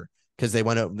 okay, over, because they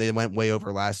went way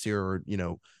over last year, or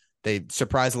they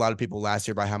surprised a lot of people last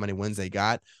year by how many wins they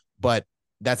got. But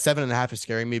that 7.5 is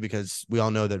scaring me because we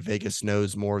all know that Vegas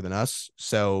knows more than us.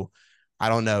 So I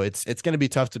don't know. It's going to be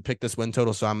tough to pick this win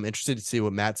total. So I'm interested to see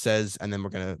what Matt says, and then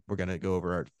we're gonna go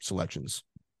over our selections.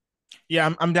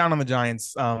 Yeah, I'm down on the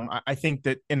Giants. I think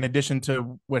that in addition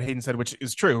to what Hayden said, which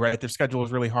is true, right? Their schedule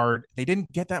is really hard. They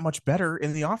didn't get that much better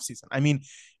in the offseason. I mean,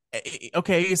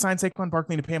 okay, you signed Saquon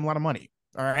Barkley to pay him a lot of money.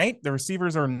 All right, the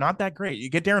receivers are not that great. You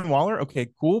get Darren Waller, okay,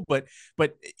 cool, but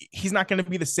he's not going to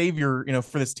be the savior,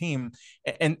 for this team.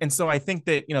 And so I think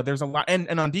that there's a lot.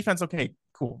 And on defense, okay,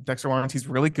 cool. Dexter Lawrence, he's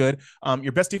really good.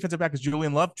 Your best defensive back is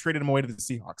Julian Love. Traded him away to the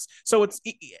Seahawks. So it's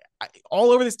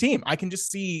all over this team. I can just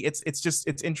see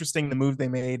it's interesting the move they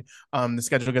made. The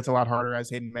schedule gets a lot harder, as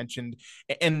Hayden mentioned,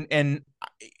 and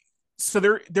so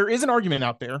there is an argument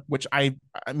out there, which I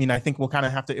mean I think we'll kind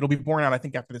of have to. It'll be borne out, I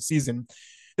think, after the season,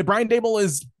 that Brian Dable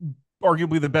is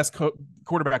arguably the best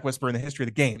quarterback whisperer in the history of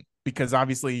the game, because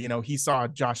obviously, he saw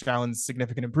Josh Allen's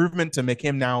significant improvement to make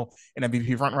him now an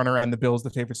MVP frontrunner and the Bills the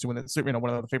favorites to win the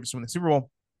one of the favorites to win the Super Bowl.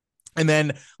 And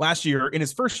then last year, in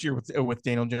his first year with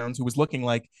Daniel Jones, who was looking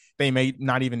like they may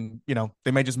not even,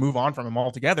 they may just move on from him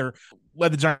altogether,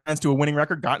 led the Giants to a winning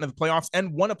record, got into the playoffs,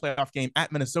 and won a playoff game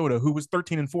at Minnesota, who was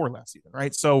 13-4 last season,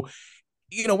 right? So,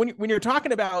 when you're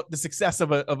talking about the success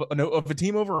of a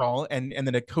team overall, and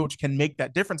then a coach can make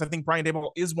that difference, I think Brian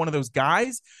Daboll is one of those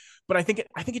guys. But I think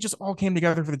it just all came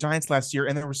together for the Giants last year,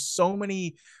 and there were so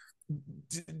many.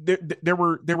 There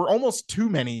were almost too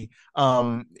many.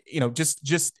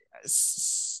 Just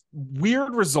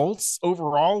weird results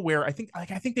overall, where I think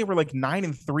they were like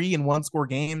 9-3 in one score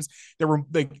games. There were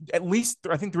like at least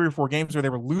I think 3 or 4 games where they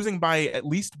were losing by at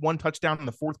least one touchdown in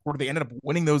the fourth quarter. They ended up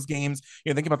winning those games.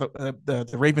 Think about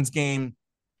the Ravens game.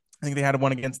 I think they had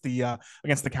one against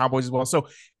the Cowboys as well. So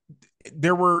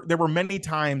there were many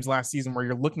times last season where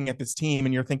you're looking at this team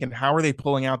and you're thinking, how are they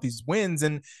pulling out these wins?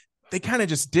 And they kind of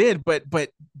just did. But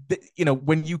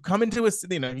when you come into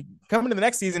the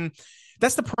next season,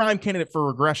 that's the prime candidate for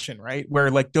regression, right? Where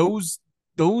like those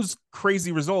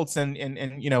crazy results and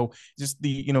just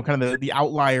the kind of the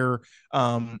outlier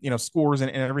scores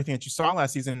and everything that you saw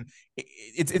last season,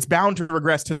 it's bound to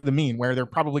regress to the mean, where they're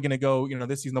probably going to go,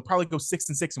 this season they'll probably go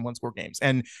 6-6 in one score games,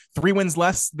 and 3 wins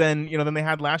less than they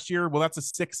had last year. Well, that's a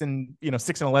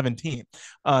 6-11 team.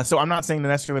 So I'm not saying that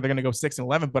necessarily they're going to go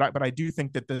 6-11, but I do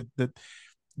think that the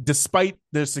despite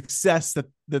the success that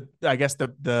I guess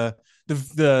the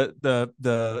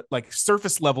like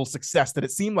surface level success that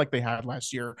it seemed like they had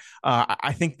last year,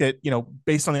 I think that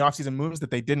based on the offseason moves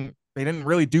that they didn't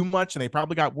really do much, and they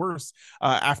probably got worse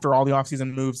after all the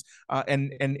offseason moves,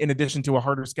 and in addition to a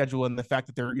harder schedule and the fact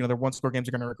that their one score games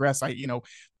are going to regress.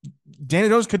 Daniel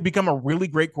Jones could become a really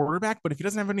great quarterback, but if he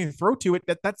doesn't have anything to throw to it,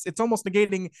 it's almost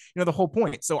negating the whole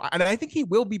point. So and I think he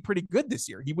will be pretty good this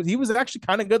year. He was actually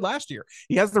kind of good last year.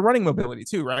 He has the running mobility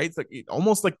too, right? It's like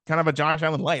almost like kind of a Josh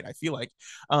Allen light, I feel like.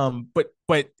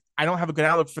 But I don't have a good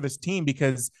outlook for this team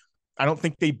because I don't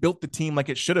think they built the team like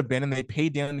it should have been, and they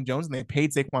paid Daniel Jones and they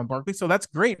paid Saquon Barkley. So that's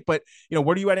great. But,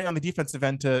 what are you adding on the defensive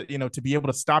end to be able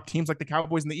to stop teams like the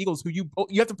Cowboys and the Eagles, who you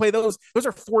have to play those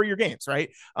are 4-year games, right?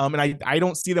 And I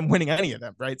don't see them winning any of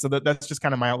them, right? So that's just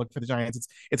kind of my outlook for the Giants.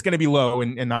 It's going to be low.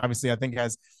 And obviously I think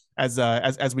as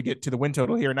we get to the win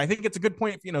total here, and I think it's a good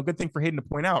point, good thing for Hayden to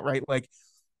point out, right? Like,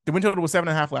 the win total was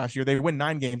 7.5 last year. They win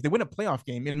 9 games. They win a playoff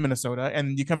game in Minnesota,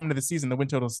 and you come into the season, the win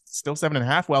total is still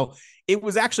 7.5. Well, it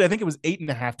was actually, I think it was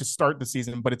 8.5 to start the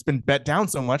season, but it's been bet down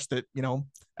so much that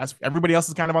as everybody else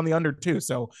is kind of on the under too.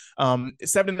 So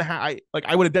 7.5.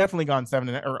 I would have definitely gone 7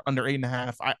 or under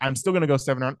 8.5. I'm still going to go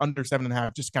 7 or under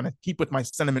 7.5. Just kind of keep with my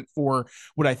sentiment for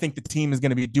what I think the team is going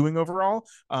to be doing overall.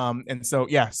 And so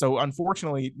yeah. So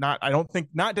unfortunately,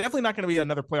 definitely not going to be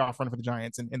another playoff run for the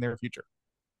Giants in their future.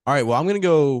 All right, well, I'm going to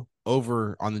go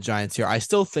over on the Giants here. I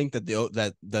still think that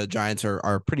the Giants are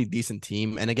a pretty decent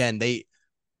team. And again, they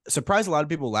surprised a lot of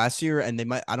people last year, and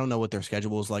I don't know what their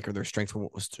schedule was like, or their strength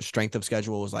of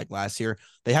schedule was like last year.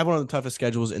 They have one of the toughest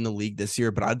schedules in the league this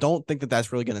year, but I don't think that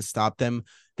that's really going to stop them.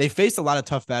 They faced a lot of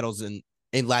tough battles in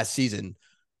last season,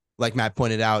 like Matt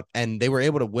pointed out, and they were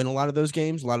able to win a lot of those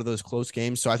games, a lot of those close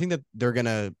games. So I think that they're going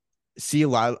to see a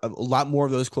lot more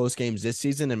of those close games this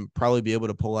season, and probably be able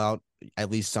to pull out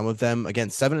at least some of them. Again,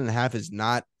 7.5 is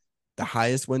not the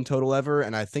highest win total ever,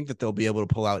 and I think that they'll be able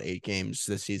to pull out 8 games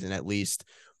this season at least.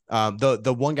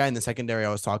 The one guy in the secondary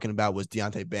I was talking about was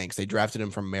Deonte Banks. They drafted him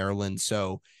from Maryland,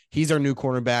 so he's our new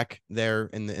cornerback there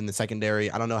in the secondary.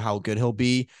 I don't know how good he'll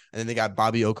be. And then they got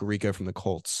Bobby Okereke from the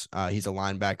Colts. He's a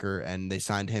linebacker, and they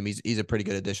signed him. He's a pretty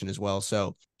good addition as well.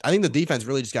 So I think the defense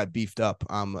really just got beefed up.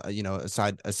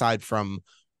 Aside from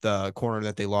the corner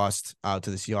that they lost to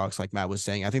the Seahawks, like Matt was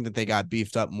saying, I think that they got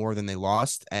beefed up more than they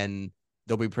lost, and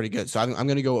they'll be pretty good. So I'm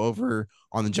going to go over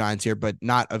on the Giants here, but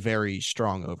not a very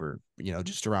strong over,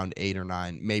 just around 8 or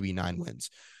 9, maybe 9 wins.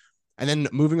 And then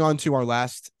moving on to our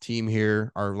last team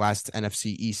here, our last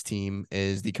NFC East team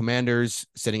is the Commanders,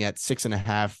 sitting at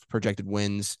 6.5 projected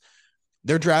wins.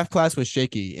 Their draft class was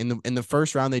shaky. In the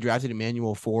first round, they drafted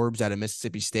Emmanuel Forbes out of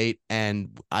Mississippi State,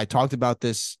 and I talked about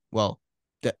this. Well,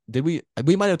 did we?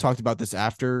 We might have talked about this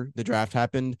after the draft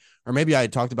happened, or maybe I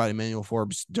had talked about Emmanuel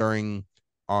Forbes during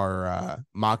our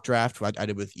mock draft I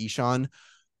did with Ishan.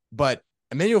 But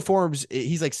Emmanuel Forbes,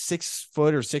 he's like 6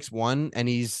 foot or 6'1", and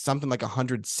he's something like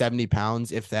 170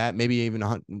 pounds, if that, maybe even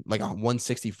like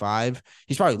 165.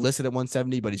 He's probably listed at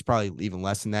 170, but he's probably even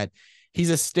less than that. He's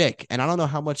a stick, and I don't know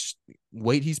how much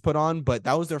weight he's put on, but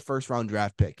that was their first round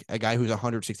draft pick, a guy who's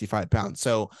 165 pounds.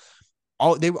 So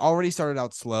they already started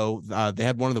out slow. They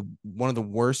had one of the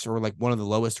worst, or like one of the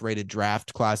lowest rated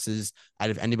draft classes out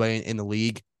of anybody in the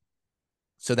league.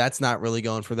 So that's not really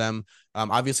going for them.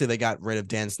 Obviously, they got rid of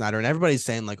Dan Snyder, and everybody's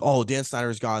saying like, "Oh, Dan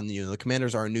Snyder's gone. The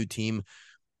Commanders are a new team."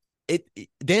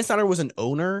 Dan Snyder was an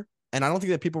owner, and I don't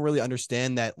think that people really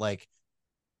understand that like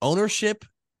ownership.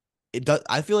 It does.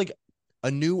 I feel like a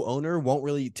new owner won't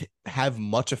really have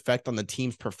much effect on the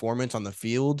team's performance on the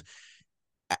field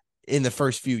in the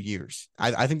first few years.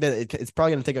 I think that it's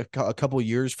probably going to take a couple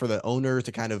years for the owner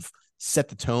to kind of set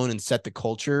the tone and set the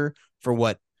culture for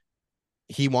what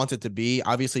he wants it to be.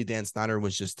 Obviously, Dan Snyder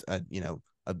was just a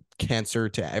cancer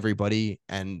to everybody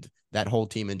and that whole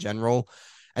team in general,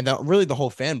 and really the whole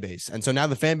fan base. And so now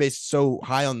the fan base is so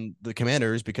high on the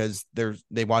Commanders because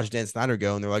they watched Dan Snyder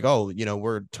go, and they're like, oh,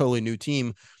 we're a totally new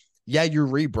team. Yeah, you're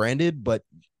rebranded, but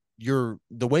the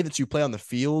way that you play on the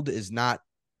field is not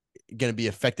going to be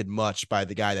affected much by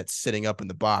the guy that's sitting up in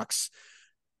the box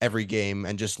every game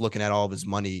and just looking at all of his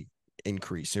money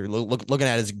increase or looking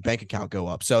at his bank account go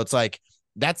up. So it's like,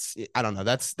 I don't know.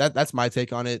 That's my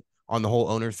take on it, on the whole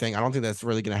owner thing. I don't think that's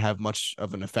really going to have much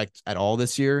of an effect at all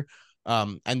this year.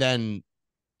 And then,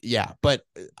 yeah, but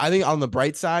I think on the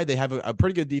bright side, they have a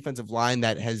pretty good defensive line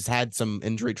that has had some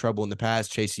injury trouble in the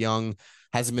past. Chase Young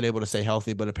hasn't been able to stay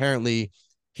healthy, but apparently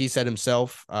he said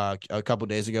himself a couple of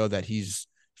days ago that he's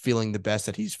feeling the best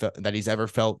that he's ever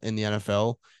felt in the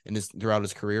NFL throughout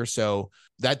his career. So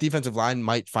that defensive line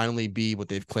might finally be what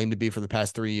they've claimed to be for the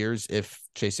past 3 years if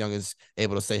Chase Young is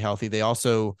able to stay healthy. They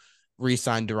also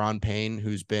re-signed Daron Payne,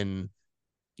 who's been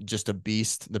just a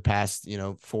beast the past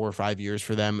 4 or 5 years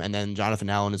for them, and then Jonathan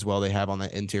Allen as well. They have on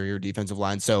the interior defensive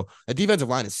line. So the defensive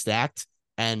line is stacked,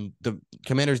 and the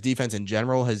Commanders' defense in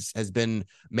general has been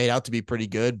made out to be pretty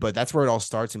good. But that's where it all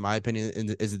starts, in my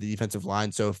opinion, is the defensive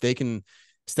line. So if they can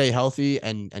stay healthy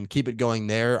and keep it going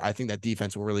there, I think that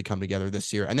defense will really come together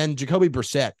this year. And then Jacoby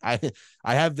Brissett, I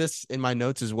have this in my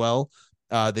notes as well.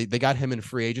 They got him in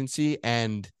free agency,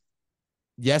 and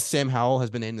yes, Sam Howell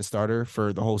has been named the starter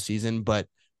for the whole season, but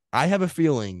I have a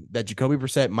feeling that Jacoby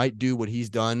Brissett might do what he's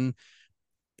done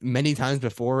many times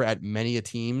before at many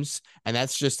teams, and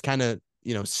that's just kind of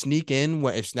sneak in.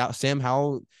 If now Sam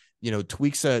Howell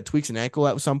tweaks an ankle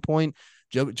at some point,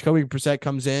 Jacoby Brissett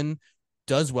comes in,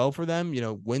 does well for them,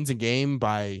 wins a game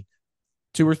by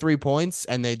 2 or 3 points,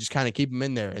 and they just kind of keep him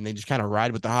in there, and they just kind of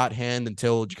ride with the hot hand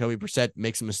until Jacoby Brissett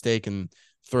makes a mistake and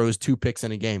throws 2 picks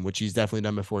in a game, which he's definitely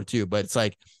done before too. But it's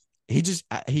like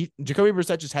Jacoby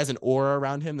Brissett just has an aura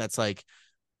around him that's like,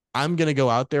 I'm gonna go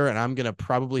out there and I'm gonna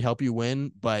probably help you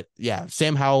win. But yeah,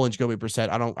 Sam Howell and Jacoby Brissett,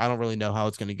 I don't really know how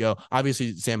it's gonna go.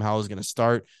 Obviously, Sam Howell is gonna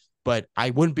start, but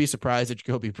I wouldn't be surprised if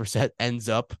Jacoby Brissett ends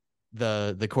up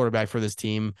the quarterback for this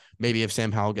team. Maybe if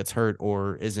Sam Howell gets hurt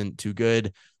or isn't too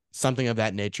good, something of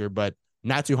that nature. But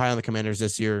not too high on the Commanders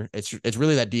this year. It's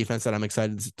really that defense that I'm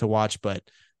excited to watch, but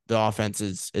the offense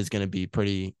is going to be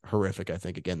pretty horrific, I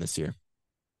think, again this year.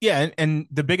 Yeah, and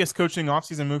the biggest coaching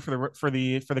offseason move for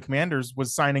the Commanders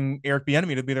was signing Eric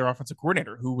Bieniemy to be their offensive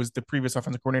coordinator, who was the previous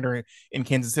offensive coordinator in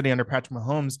Kansas City under Patrick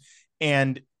Mahomes.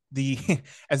 And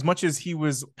as much as he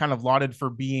was kind of lauded for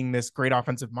being this great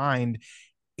offensive mind,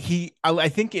 I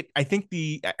think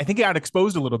he got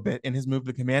exposed a little bit in his move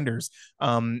to the Commanders,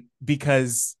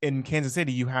 because in Kansas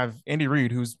City you have Andy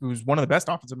Reid, who's one of the best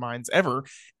offensive minds ever,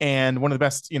 and one of the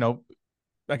best,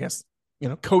 I guess,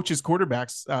 coaches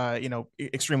quarterbacks,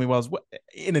 extremely well.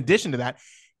 In addition to that,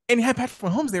 and you had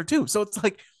Patrick Mahomes there too. So it's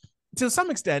like to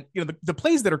some extent, the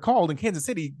plays that are called in Kansas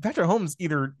City, Patrick Mahomes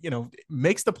either,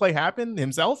 makes the play happen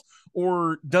himself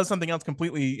or does something else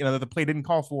completely, that the play didn't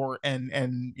call for, and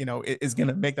is going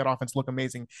to make that offense look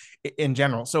amazing in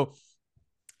general. So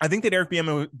I think that Eric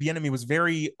Bieniemy was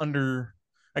very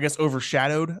I guess,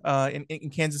 overshadowed in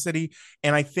Kansas City,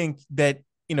 and I think that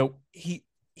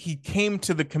he came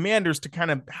to the Commanders to kind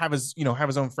of have his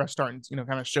own fresh start and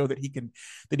kind of show that he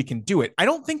can do it. I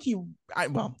don't think I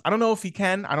don't know if he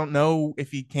can. I don't know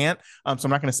if he can't. So I'm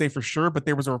not going to say for sure. But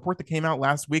there was a report that came out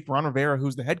last week. Ron Rivera,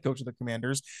 who's the head coach of the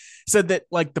Commanders, said that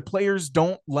like the players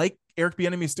don't like Eric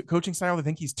Bieniemy's coaching style. They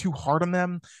think he's too hard on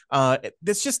them.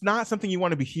 That's just not something you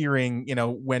want to be hearing,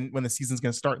 when the season's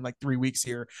going to start in like 3 weeks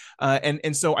here.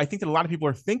 And so I think that a lot of people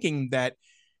are thinking that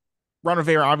Ron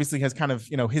Rivera obviously has kind of,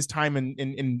 his time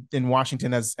in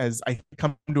Washington as I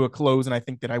come to a close, and I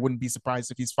think that I wouldn't be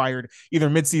surprised if he's fired either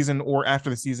midseason or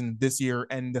after the season this year.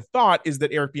 And the thought is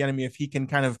that Eric Bieniemy, if he can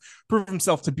kind of prove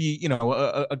himself to be,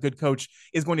 a good coach,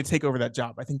 is going to take over that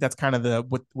job. I think that's kind of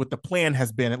what the plan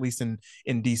has been, at least in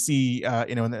DC,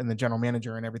 in the general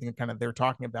manager and everything kind of they're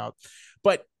talking about.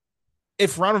 But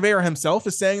if Ron Rivera himself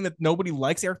is saying that nobody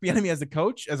likes Eric Bieniemy as a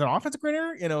coach, as an offensive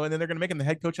coordinator, and then they're going to make him the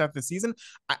head coach after the season,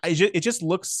 it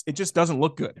just doesn't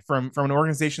look good from an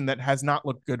organization that has not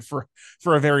looked good for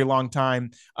a very long time.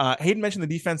 Hayden mentioned the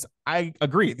defense. I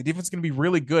agree. The defense is going to be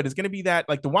really good. It's going to be that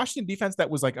like the Washington defense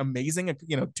that was like amazing,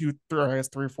 3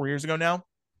 or 4 years ago now,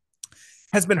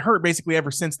 has been hurt basically ever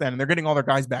since then, and they're getting all their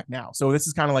guys back now. So this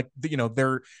is kind of like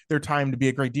their time to be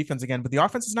a great defense again. But the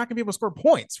offense is not going to be able to score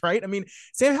points, right? I mean,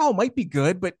 Sam Howell might be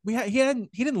good, but he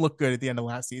didn't look good at the end of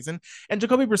last season. And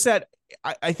Jacoby Brissett,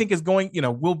 I think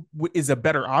is a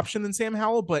better option than Sam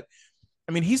Howell, but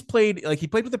I mean, he played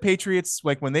with the Patriots,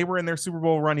 like when they were in their Super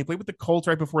Bowl run. He played with the Colts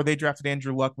right before they drafted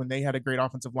Andrew Luck when they had a great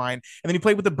offensive line. And then he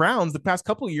played with the Browns the past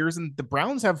couple of years. And the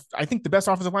Browns have, I think, the best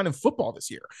offensive line in football this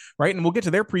year. Right. And we'll get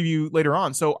to their preview later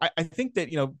on. So I think that,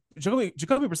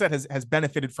 Jacoby Brissett has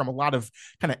benefited from a lot of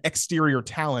kind of exterior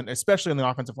talent, especially on the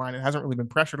offensive line. It hasn't really been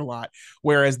pressured a lot.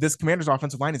 Whereas this Commanders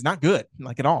offensive line is not good,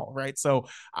 like at all. Right. So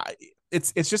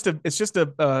it's just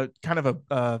a kind of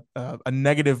a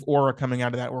negative aura coming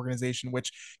out of that organization,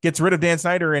 which gets rid of Dan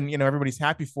Snyder, and everybody's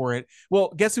happy for it.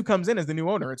 Well, guess who comes in as the new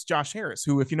owner? It's Josh Harris,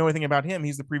 who, if you know anything about him,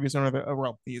 he's the previous owner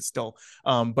of he is still,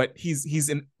 but he's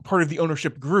in part of the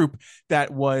ownership group that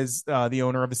was the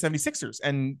owner of the 76ers.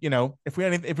 And if we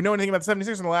know anything about the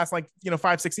 76ers in the last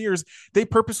 5-6 years, they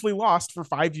purposely lost for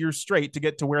 5 years straight to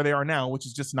get to where they are now, which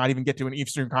is just not even get to an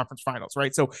Eastern Conference Finals,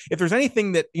 right? So if there's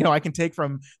anything that I can take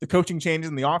from the coaching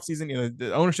changes in the offseason,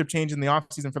 the ownership change in the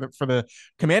offseason for the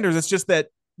Commanders, it's just that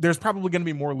there's probably going to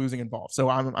be more losing involved. So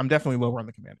I'm definitely lower on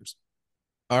the Commanders.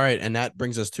 All right, and that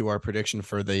brings us to our prediction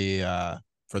for the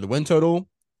win total.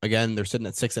 Again, they're sitting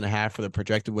at 6.5 for the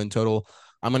projected win total.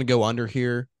 I'm going to go under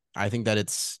here. I think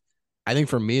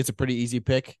for me, it's a pretty easy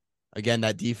pick. Again,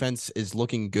 that defense is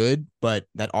looking good, but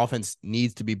that offense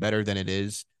needs to be better than it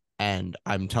is. And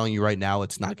I'm telling you right now,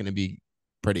 it's not going to be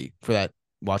pretty for that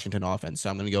Washington offense. So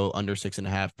I'm going to go under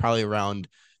 6.5, probably around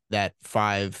that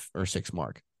 5 or 6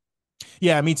 mark.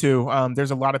 Yeah, me too. There's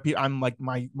a lot of people. I'm like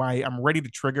I'm ready to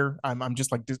trigger. I'm on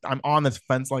the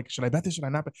fence. Like, should I bet this? Should I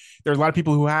not? But there's a lot of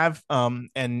people who have.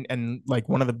 And like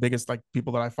one of the biggest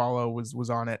people that I follow was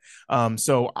on it.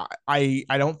 So I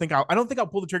don't think I'll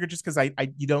pull the trigger just because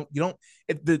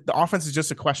the offense is just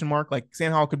a question mark. Like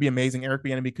Sam Howell could be amazing. Eric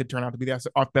Bieniemy could turn out to be the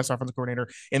best offensive coordinator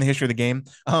in the history of the game.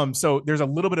 So there's a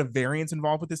little bit of variance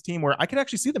involved with this team where I could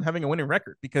actually see them having a winning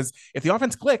record, because if the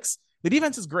offense clicks, the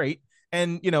defense is great.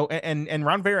 And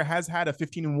Ron Rivera has had a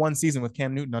 15-1 season with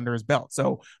Cam Newton under his belt,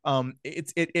 so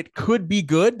it could be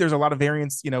good. There's a lot of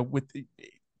variance, with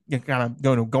kind of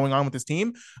going on with this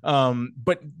team,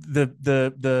 but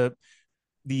the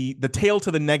tail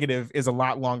to the negative is a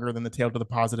lot longer than the tail to the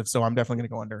positive. So I'm definitely going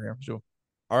to go under here for sure.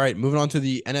 All right, moving on to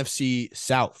the NFC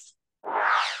South.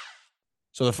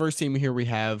 So the first team here we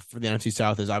have for the NFC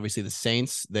South is obviously the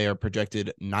Saints. They are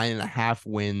projected 9.5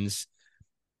 wins.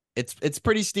 It's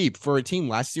pretty steep for a team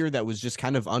last year that was just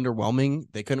kind of underwhelming.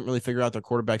 They couldn't really figure out their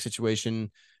quarterback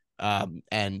situation. And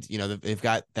they've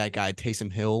got that guy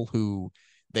Taysom Hill, who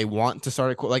they want to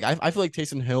start I feel like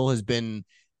Taysom Hill has been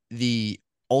the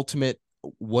ultimate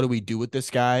what do we do with this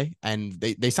guy? And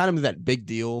they signed him to that big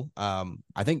deal.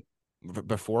 I think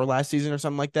before last season or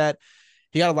something like that.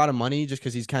 He got a lot of money just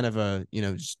because he's kind of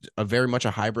just a very much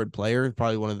a hybrid player,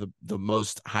 probably one of the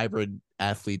most hybrid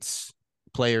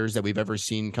players that we've ever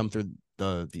seen come through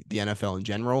the NFL in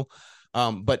general.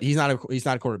 But he's not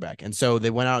a quarterback. And so they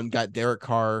went out and got Derek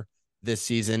Carr this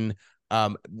season,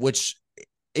 which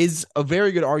is a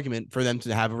very good argument for them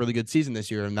to have a really good season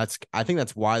this year. And I think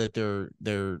that's why that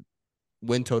their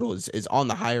win total is on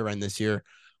the higher end this year.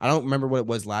 I don't remember what it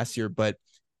was last year, but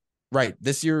right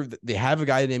this year they have a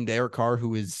guy named Derek Carr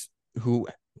who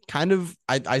kind of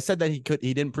I said that he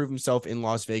didn't prove himself in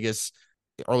Las Vegas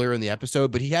earlier in the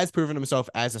episode, but he has proven himself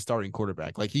as a starting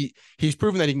quarterback. Like he's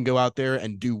proven that he can go out there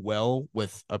and do well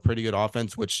with a pretty good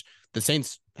offense, which the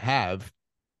Saints have.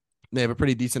 They have a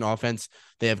pretty decent offense.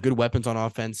 They have good weapons on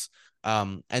offense.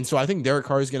 And so I think Derek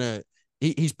Carr is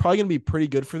he's probably gonna be pretty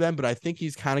good for them, but I think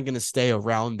he's kind of gonna stay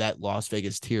around that Las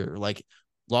Vegas tier. Like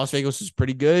Las Vegas is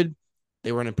pretty good.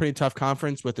 They were in a pretty tough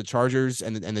conference with the Chargers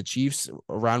and the Chiefs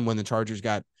around when the Chargers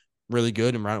got really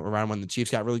good and around when the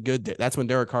Chiefs got really good. That's when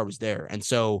Derek Carr was there. And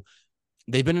so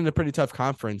they've been in a pretty tough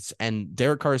conference, and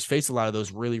Derek Carr has faced a lot of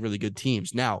those really, really good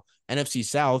teams. Now, NFC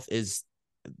South is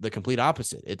the complete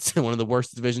opposite. It's one of the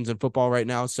worst divisions in football right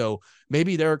now. So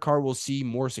maybe Derek Carr will see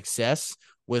more success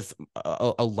with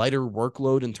a lighter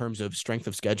workload in terms of strength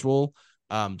of schedule.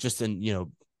 Just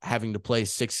in, having to play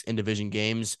 6 in-division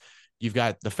games. You've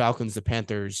got the Falcons, the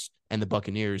Panthers, and the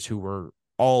Buccaneers, who were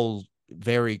all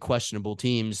very questionable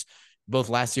teams, both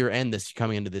last year and this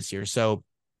coming into this year. So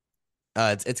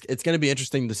it's going to be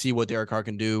interesting to see what Derek Carr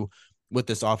can do with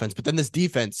this offense. But then this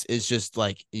defense is just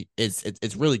like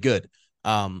it's really good.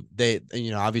 They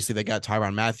obviously they got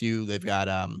Tyrann Mathieu. They've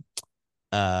got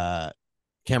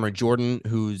Cameron Jordan,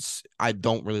 I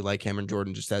don't really like Cameron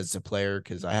Jordan just as a player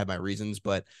because I have my reasons,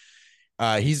 but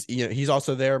he's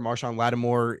also there. Marshawn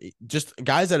Lattimore, just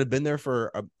guys that have been there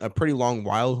for a pretty long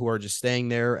while who are just staying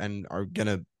there and are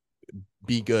gonna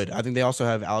be good. I think they also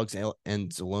have Alex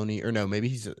Anzalone, or no,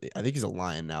 maybe I think he's a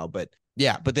Lion now, but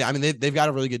yeah, but they've got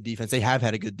a really good defense. They have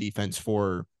had a good defense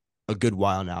for a good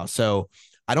while now. So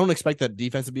I don't expect that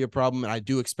defense to be a problem. And I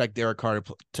do expect Derek Carr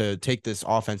to take this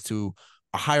offense to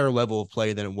a higher level of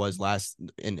play than it was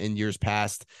in years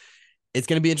past. It's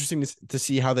going to be interesting to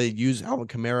see how they use Alvin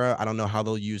Kamara. I don't know how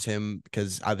they'll use him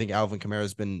because I think Alvin Kamara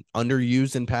has been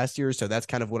underused in past years. So that's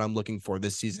kind of what I'm looking for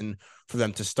this season for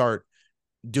them to start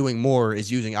doing more,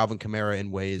 is using Alvin Kamara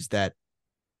in ways that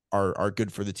are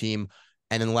good for the team.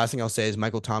 And then the last thing I'll say is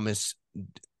Michael Thomas,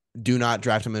 do not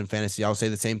draft him in fantasy. I'll say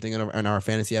the same thing in our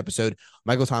fantasy episode.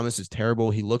 Michael Thomas is terrible.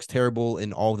 He looks terrible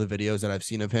in all the videos that I've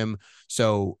seen of him.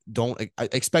 So don't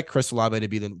expect Chris Olave to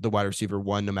be the wide receiver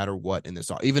 1 no matter what in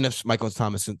this, even if Michael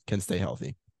Thomas can stay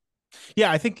healthy. Yeah,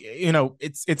 I think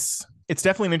it's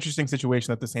definitely an interesting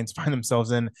situation that the Saints find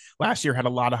themselves in. Last year had a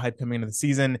lot of hype coming into the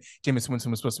season. Jameis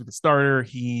Winston was supposed to be the starter.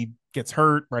 He gets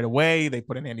hurt right away. They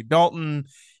put in Andy Dalton.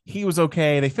 He was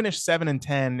okay. They finished 7-10,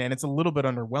 and it's a little bit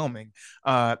underwhelming.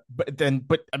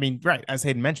 But I mean, right, as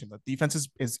Hayden mentioned, the defense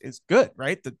is good,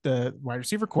 right? The wide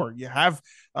receiver core. You have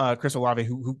Chris Olave,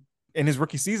 who in his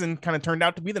rookie season kind of turned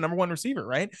out to be the number 1 receiver,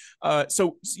 right?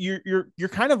 So you're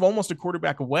kind of almost a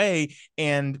quarterback away,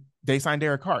 and they signed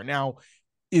Derek Carr. Now,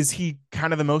 is he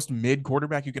kind of the most mid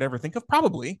quarterback you could ever think of?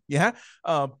 Probably, yeah.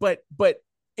 But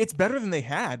it's better than they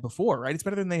had before, right? It's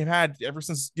better than they've had ever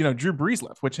since, Drew Brees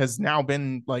left, which has now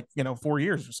been 4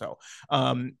 years or so.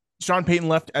 Sean Payton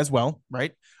left as well,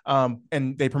 right?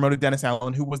 And they promoted Dennis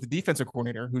Allen, who was the defensive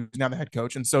coordinator, who's now the head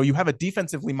coach. And so you have a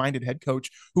defensively minded head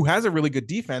coach who has a really good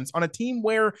defense on a team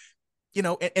where,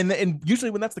 and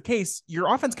usually when that's the case,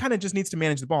 your offense kind of just needs to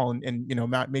manage the ball and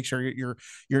not make sure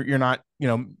you're not,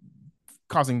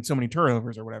 causing so many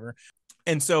turnovers or whatever.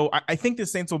 And so I think the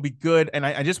Saints will be good. And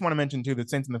I just want to mention too, the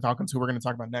Saints and the Falcons, who we're going to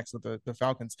talk about next with the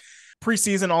Falcons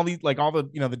preseason, all the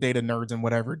the data nerds and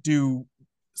whatever do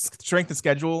strength of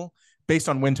schedule based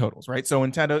on win totals, right? So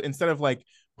instead of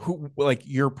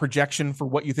your projection for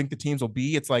what you think the teams will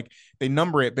be, it's like they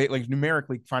number it,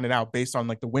 numerically find it out based on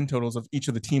the win totals of each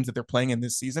of the teams that they're playing in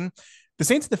this season. The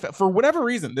Saints, for whatever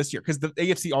reason this year, because the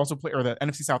AFC also play, or the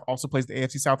NFC South also plays the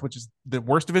AFC South, which is the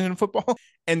worst division in football.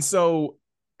 And so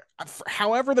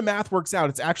however the math works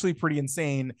out, it's actually pretty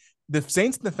insane. The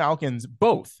Saints and the Falcons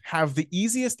both have the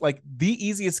easiest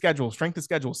schedule, strength of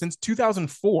schedule since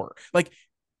 2004.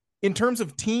 In terms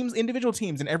of teams, individual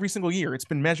teams in every single year, it's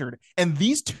been measured. And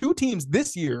these two teams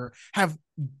this year have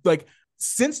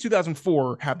since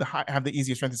 2004 have the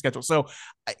easiest strength of schedule. So,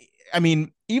 I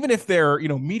mean, even if they're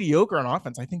mediocre on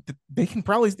offense, I think that they can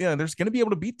probably they're going to be able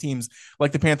to beat teams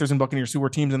like the Panthers and Buccaneers, who are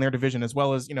teams in their division, as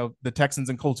well as the Texans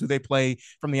and Colts, who they play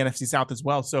from the NFC South as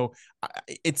well. So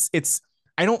it's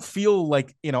I don't feel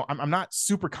like I'm not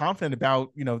super confident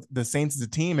about the Saints as a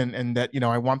team and that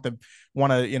I want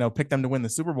to pick them to win the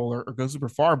Super Bowl or go super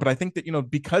far. But I think that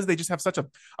because they just have such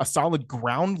a solid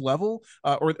ground level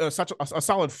or such a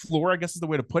solid floor, I guess is the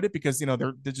way to put it, because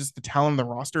they're just, the talent on the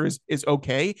roster is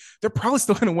okay. They're probably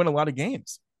still going to win a lot of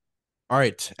games. All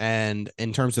right. And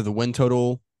in terms of the win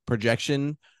total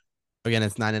projection, again,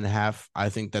 it's 9.5. I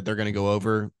think that they're going to go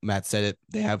over. Matt said it.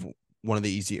 They have one of the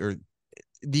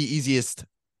easiest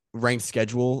ranked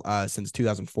schedule since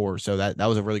 2004. So that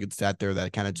was a really good stat there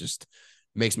that kind of just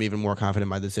makes me even more confident in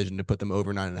my decision to put them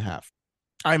over 9.5.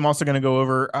 I'm also going to go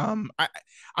over. I'm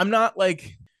not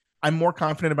like I'm more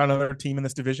confident about another team in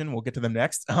this division. We'll get to them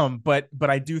next. But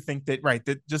I do think that right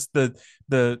that just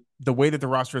the way that the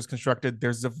roster is constructed,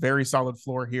 there's a very solid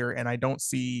floor here, and I don't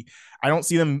see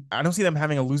them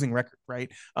having a losing record.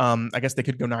 Right. I guess they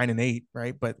could go 9-8.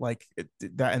 Right. But like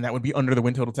that would be under the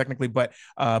win total technically. But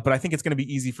I think it's going to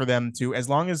be easy for them to, as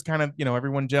long as kind of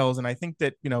everyone gels. And I think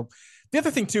that the other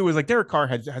thing too is like Derek Carr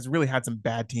has really had some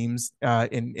bad teams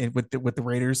in with the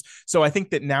Raiders. So I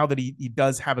think that now that he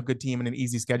does have a good team and an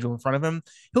easy schedule in front of him,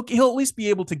 he'll at least be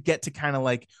able to get to kind of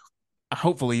like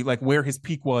hopefully like where his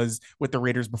peak was with the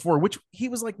Raiders before, which he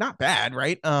was like not bad,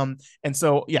 right? And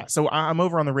so yeah, so I'm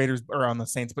over on the Raiders or on the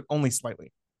Saints, but only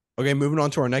slightly. Okay, moving on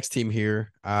to our next team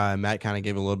here. Matt kind of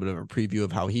gave a little bit of a preview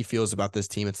of how he feels about this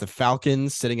team. It's the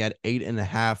Falcons sitting at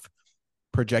 8.5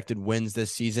 projected wins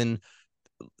this season.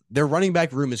 Their running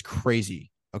back room is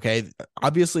crazy. Okay.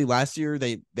 Obviously last year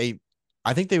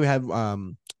I think they had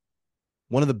one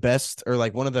of the best or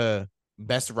like one of the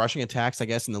best rushing attacks, I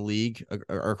guess, in the league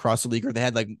or across the league, or they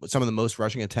had like some of the most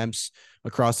rushing attempts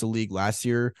across the league last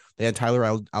year. They had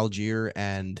Tyler Algier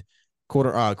and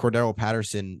Cordero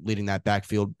Patterson leading that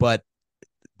backfield. But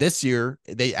this year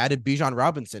they added Bijan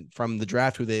Robinson from the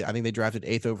draft, I think they drafted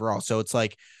 8th overall. So it's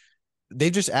like they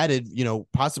just added,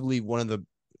 possibly one of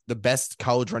the best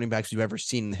college running backs you've ever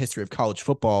seen in the history of college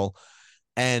football.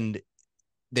 And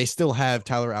they still have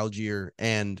Tyler Algier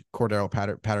and Cordero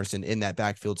Patterson in that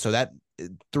backfield. So that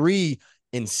 3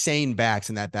 insane backs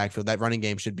in that backfield, that running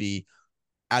game should be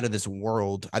out of this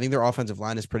world. I think their offensive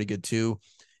line is pretty good too.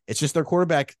 It's just their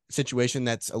quarterback situation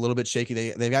that's a little bit shaky.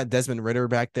 They've got Desmond Ridder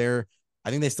back there. I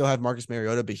think they still have Marcus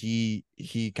Mariota, but he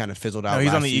kind of fizzled out. No,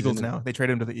 he's on the Eagles now. They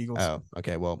traded him to the Eagles. Oh,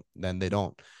 okay. Well, then they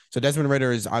don't. So Desmond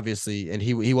Ridder is obviously, and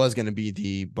he was going to be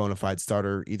the bona fide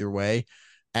starter either way.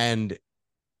 And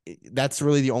that's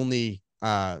really the only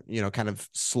kind of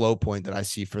slow point that I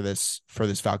see for this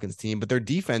Falcons team. But their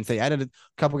defense, they added a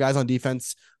couple guys on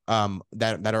defense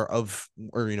that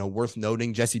are worth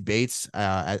noting. Jesse Bates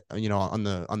on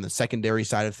the secondary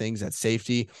side of things at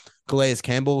safety. Calais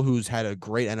Campbell, who's had a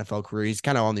great NFL career. He's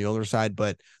kind of on the older side,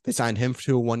 but they signed him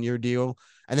to a 1-year deal.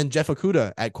 And then Jeff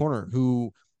Okudah at corner,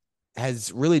 who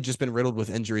has really just been riddled with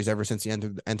injuries ever since he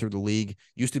entered the league.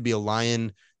 Used to be a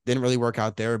Lion, didn't really work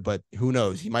out there, but who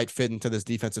knows? He might fit into this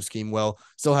defensive scheme well.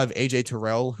 Still have AJ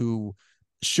Terrell, who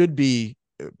should be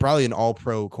probably an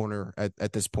all-pro corner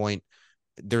at this point.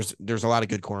 There's a lot of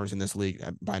good corners in this league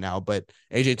by now, but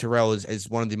AJ Terrell is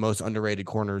one of the most underrated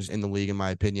corners in the league, in my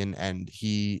opinion, and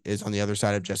he is on the other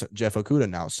side of Jeff Okudah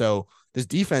now. So this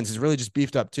defense is really just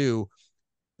beefed up too.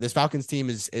 This Falcons team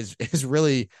is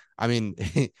really, I mean,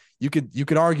 you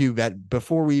could argue that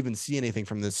before we even see anything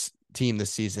from this team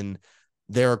this season,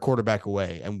 they're a quarterback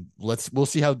away, and we'll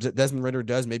see how Desmond Ridder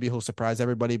does. Maybe he'll surprise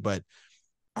everybody, but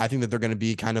I think that they're going to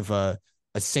be kind of a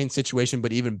Saints situation,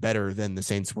 but even better than the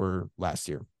Saints were last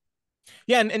year.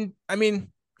 Yeah, and I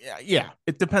mean, yeah,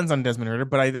 it depends on Desmond Ridder,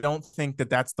 but I don't think that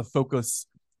that's the focus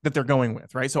that they're going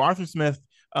with, right? So Arthur Smith,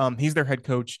 he's their head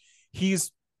coach.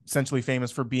 He's essentially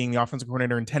famous for being the offensive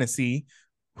coordinator in Tennessee,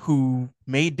 who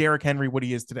made Derrick Henry what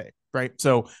he is today, right?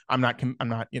 So I'm not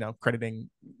crediting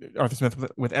Arthur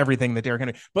Smith with everything that Derrick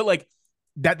Henry, but like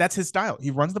that's his style. He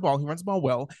runs the ball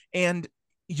well, and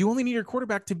you only need your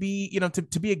quarterback to be,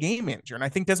 to be a game manager. And I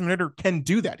think Desmond Ridder can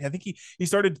do that. I think he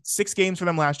started 6 games for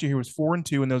them last year. He was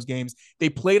 4-2 in those games. They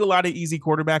played a lot of easy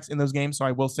quarterbacks in those games. So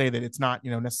I will say that it's not,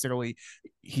 necessarily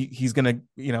he's going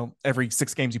to, every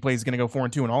 6 games he plays, he's going to go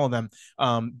 4-2 in all of them.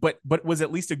 But was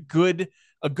at least a good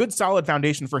solid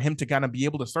foundation for him to kind of be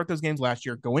able to start those games last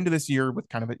year, go into this year with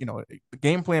kind of a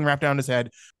game plan wrapped down his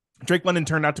head. Drake London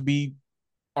turned out to be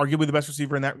arguably the best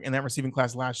receiver in that receiving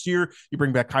class last year. You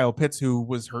bring back Kyle Pitts, who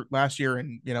was hurt last year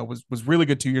and was really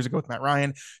good 2 years ago with Matt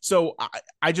Ryan. So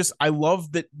I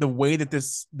love that the way that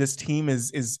this team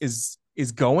is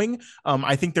going.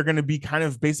 I think they're going to be kind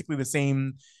of basically the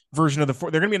same version of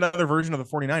they're going to be another version of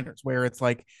the 49ers, where it's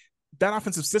like that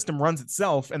offensive system runs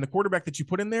itself, and the quarterback that you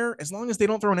put in there, as long as they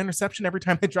don't throw an interception every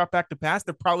time they drop back to pass,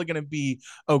 they're probably going to be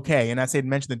okay. And as I had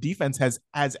mentioned, the defense has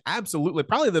absolutely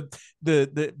probably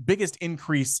the biggest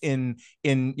increase in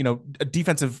a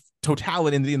defensive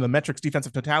totality in the metrics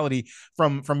defensive totality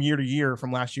from year to year,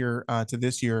 from last year to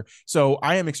this year. So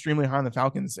I am extremely high on the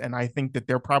Falcons, and I think that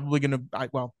they're probably going to.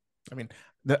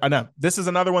 I know this is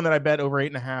another one that I bet over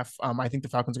 8.5. I think the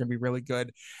Falcons are going to be really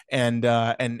good, and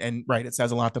right, it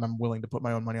says a lot that I'm willing to put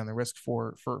my own money on the risk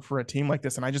for a team like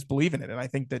this, and I just believe in it. And I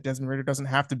think that Desmond Ridder doesn't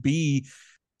have to be,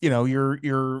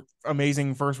 your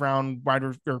amazing first round wide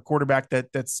or quarterback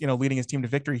that's leading his team to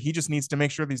victory. He just needs to make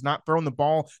sure that he's not throwing the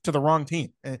ball to the wrong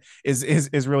team.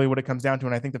 Is really what it comes down to.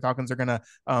 And I think the Falcons are gonna,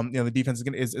 the defense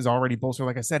is already bolstered,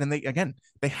 like I said, and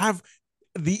they have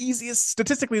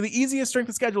statistically the easiest strength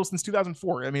of schedule since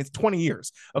 2004. I mean, it's 20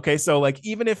 years. Okay, so like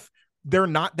even if they're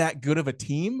not that good of a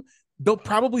team, they'll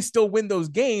probably still win those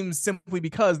games simply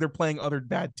because they're playing other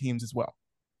bad teams as well.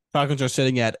 Falcons are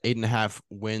sitting at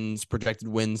 8.5 projected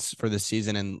wins for this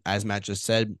season, and as Matt just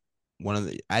said, one of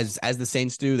the as the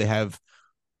Saints do, they have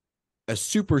a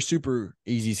super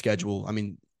easy schedule. I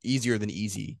mean, easier than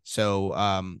easy. So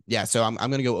yeah, so I'm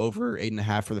gonna go over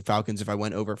 8.5 for the Falcons. If I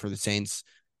went over for the Saints,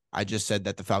 I just said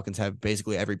that the Falcons have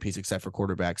basically every piece except for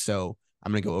quarterback. So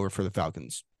I'm gonna go over for the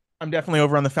Falcons. I'm definitely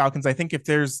over on the Falcons. I think if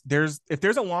there's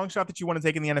a long shot that you want to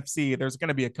take in the NFC, there's going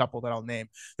to be a couple that I'll name.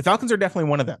 The Falcons are definitely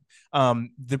one of them.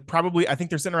 I think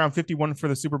they're sitting around 51 for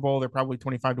the Super Bowl. They're probably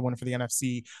 25-1 for the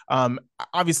NFC.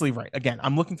 Obviously, right. Again,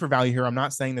 I'm looking for value here. I'm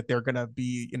not saying that they're going to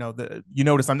be, you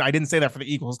notice I didn't say that for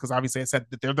the Eagles because obviously I said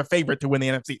that they're the favorite to win the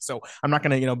NFC. So I'm not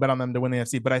going to, bet on them to win the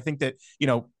NFC. But I think that,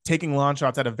 taking long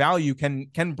shots at a value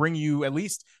can bring you at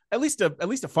least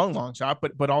a fun long shot,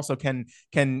 but also can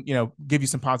give you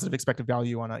some positive expected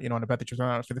value on a bet that you're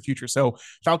throwing out for the future. So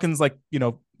Falcons, like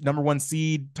number one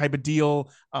seed type of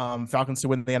deal, Falcons to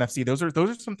win the NFC. Those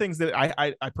are some things that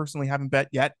I personally haven't bet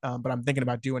yet, but I'm thinking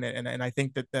about doing it, and I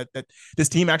think that this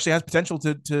team actually has potential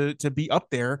to be up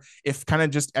there if kind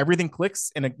of just everything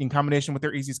clicks in combination with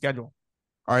their easy schedule.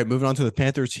 All right, moving on to the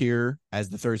Panthers here as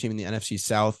the third team in the NFC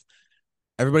South.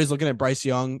 Everybody's looking at Bryce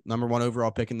Young, number one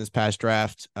overall pick in this past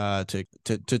draft, to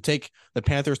take the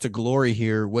Panthers to glory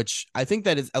here, which I think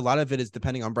that is a lot of it is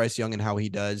depending on Bryce Young and how he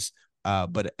does.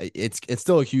 But it's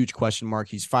still a huge question mark.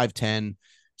 He's 5'10",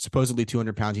 supposedly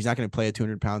 200 pounds. He's not going to play at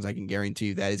 200 pounds. I can guarantee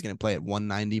you that. He's going to play at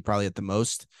 190, probably at the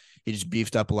most. He just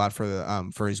beefed up a lot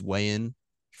for his weigh-in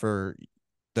for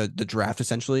the draft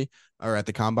essentially, or at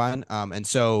the combine. And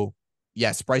so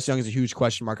yes, Bryce Young is a huge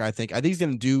question mark. I think he's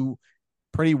going to do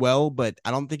pretty well, but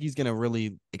I don't think he's going to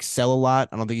really excel a lot.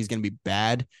 I don't think he's going to be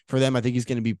bad for them. I think he's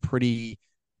going to be pretty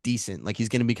decent. Like he's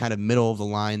going to be kind of middle of the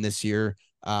line this year.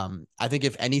 I think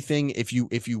if anything, if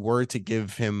you were to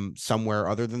give him somewhere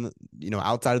other than,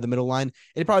 outside of the middle line,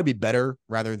 it'd probably be better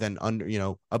rather than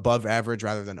above average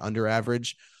rather than under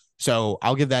average. So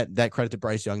I'll give that credit to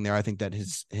Bryce Young there. I think that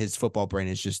his football brain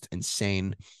is just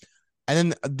insane.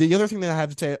 And then the other thing that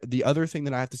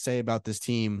I have to say about this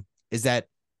team is that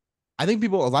I think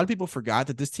a lot of people forgot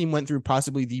that this team went through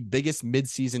possibly the biggest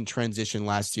midseason transition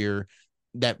last year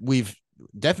that we've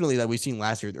seen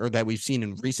last year, or that we've seen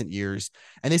in recent years.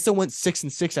 And they still went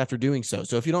 6-6 after doing so.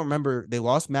 So if you don't remember, they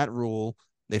lost Matt Rule.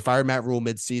 They fired Matt Rule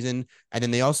midseason. And then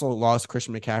they also lost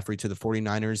Christian McCaffrey to the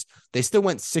 49ers. They still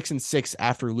went 6-6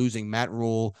 after losing Matt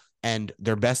Rule and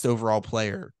their best overall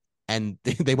player. And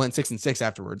they went 6-6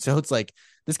 afterwards. So it's like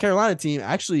this Carolina team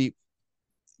actually,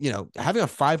 having a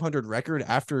 500 record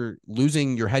after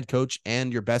losing your head coach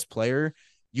and your best player,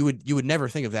 you would never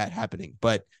think of that happening,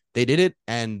 but they did it,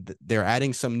 and they're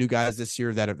adding some new guys this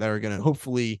year that are going to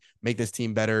hopefully make this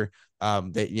team better.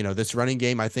 This running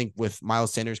game, I think with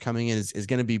Miles Sanders coming in is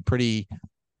going to be pretty,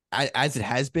 as it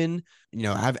has been,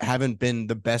 haven't been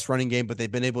the best running game, but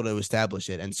they've been able to establish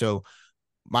it. And so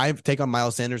my take on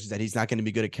Miles Sanders is that he's not going to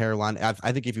be good at Carolina.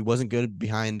 I think if he wasn't good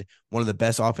behind one of the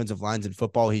best offensive lines in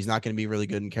football, he's not going to be really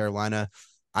good in Carolina.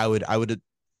 I would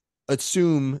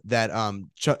assume that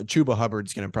Chuba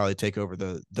Hubbard's going to probably take over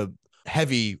the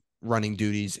heavy running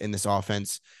duties in this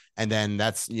offense. And then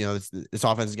that's, this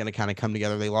offense is going to kind of come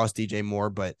together. They lost DJ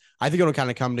Moore, but I think it'll kind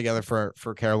of come together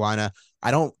for Carolina. I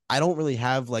don't really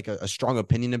have like a strong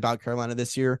opinion about Carolina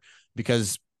this year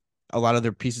because a lot of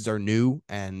their pieces are new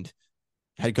and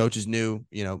head coach is new,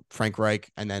 Frank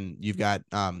Reich, and then you've got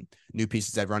new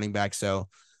pieces at running back. So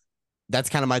that's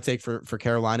kind of my take for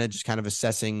Carolina, just kind of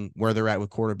assessing where they're at with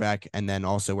quarterback and then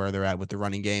also where they're at with the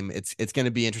running game. It's going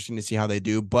to be interesting to see how they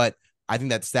do, but I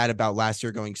think that stat about last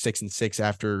year going 6-6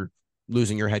 after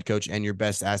losing your head coach and your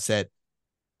best asset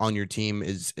on your team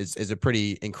is a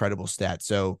pretty incredible stat.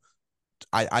 So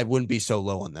I wouldn't be so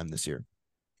low on them this year.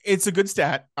 It's a good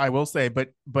stat, I will say, but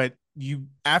you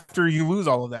after you lose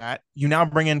all of that, you now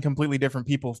bring in completely different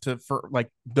people for like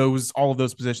those all of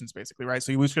those positions basically, right?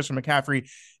 So you lose Christian McCaffrey,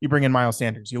 you bring in Miles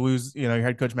Sanders, you lose your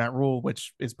head coach Matt Rule,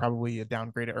 which is probably a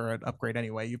downgrade or an upgrade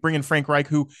anyway. You bring in Frank Reich,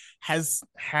 who has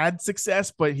had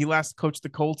success, but he last coached the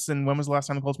Colts, and when was the last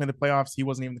time the Colts made the playoffs? He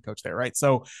wasn't even the coach there, right?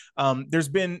 So there's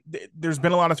been a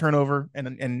lot of turnover,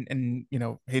 and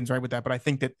Hayden's right with that, but I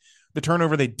think that the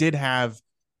turnover they did have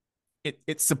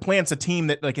it supplants a team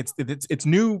that like it's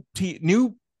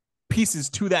new pieces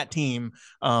to that team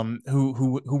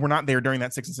who were not there during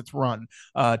that 6-6 run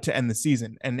to end the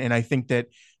season, and I think that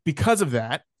because of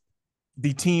that,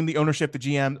 the team, the ownership, the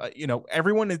GM,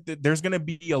 everyone, there's going to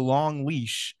be a long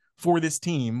leash for this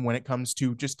team when it comes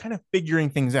to just kind of figuring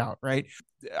things out, right?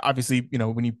 Obviously,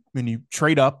 when you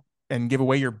trade up and give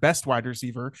away your best wide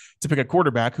receiver to pick a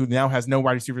quarterback who now has no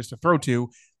wide receivers to throw to,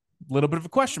 little bit of a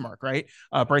question mark, right?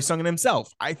 Bryce Young and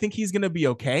himself, I think he's going to be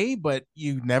okay, but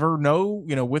you never know,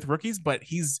 with rookies. But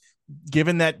he's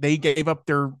given that they gave up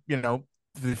their,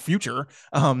 the future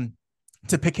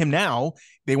to pick him now.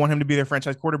 They want him to be their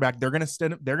franchise quarterback. They're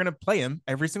gonna play him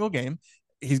every single game.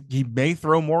 He may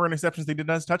throw more interceptions than he did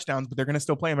as touchdowns, but they're going to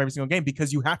still play him every single game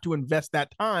because you have to invest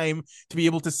that time to be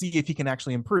able to see if he can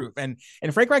actually improve. And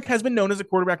Frank Reich has been known as a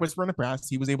quarterback whisperer in the past.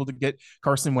 He was able to get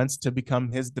Carson Wentz to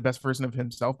become the best version of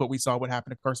himself, but we saw what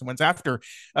happened to Carson Wentz after.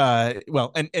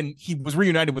 And he was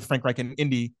reunited with Frank Reich in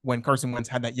Indy when Carson Wentz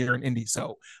had that year in Indy.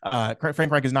 So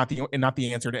Frank Reich is not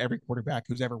the answer to every quarterback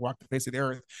who's ever walked the face of the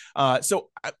earth. So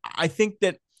I think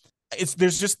that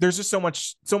there's just so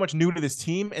much new to this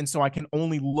team, and so I can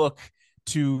only look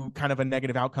to kind of a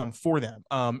negative outcome for them.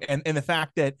 And the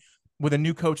fact that with a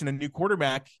new coach and a new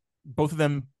quarterback, both of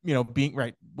them, being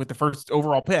right with the first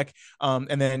overall pick,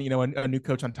 and then a new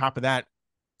coach on top of that,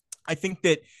 I think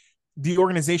that the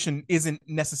organization isn't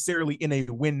necessarily in a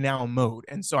win now mode.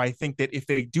 And so I think that if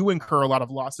they do incur a lot of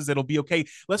losses, it'll be okay.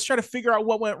 Let's try to figure out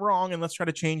what went wrong and let's try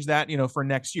to change that, for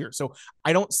next year. So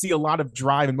I don't see a lot of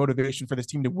drive and motivation for this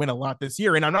team to win a lot this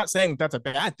year. And I'm not saying that's a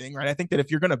bad thing, right? I think that if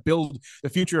you're going to build the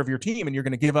future of your team and you're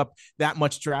going to give up that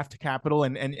much draft capital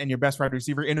and your best wide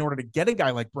receiver in order to get a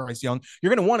guy like Bryce Young,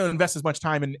 you're going to want to invest as much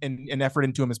time and effort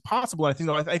into him as possible.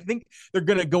 And I think they're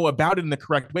going to go about it in the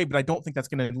correct way, but I don't think that's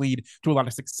going to lead to a lot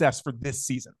of success for this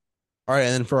season. All right,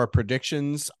 and then for our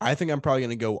predictions, I think I'm probably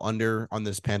going to go under on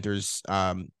this Panthers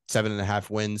 7.5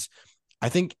 wins. I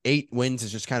think 8 wins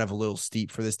is just kind of a little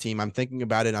steep for this team. I'm thinking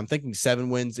about it. I'm thinking 7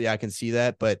 wins. Yeah, I can see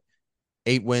that, but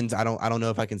 8 wins, I don't know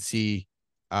if I can see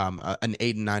an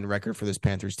 8-9 record for this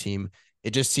Panthers team.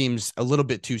 It just seems a little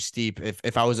bit too steep.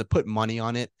 If I was to put money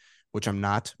on it, which I'm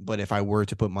not, but if I were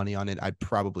to put money on it, I'd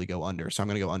probably go under. So I'm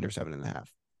going to go under 7.5.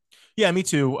 Yeah, me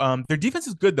too. Their defense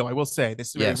is good, though. I will say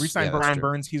this. Yes, Re-signed Brian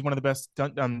Burns. He's one of the best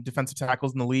defensive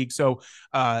tackles in the league. So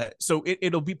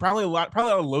it'll be probably a lot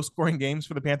of low-scoring games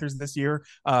for the Panthers this year.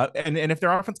 And if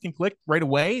their offense can click right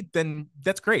away, then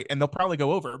that's great, and they'll probably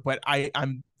go over. But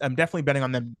I'm definitely betting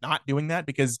on them not doing that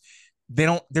because they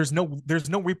don't. There's no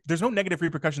negative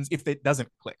repercussions if it doesn't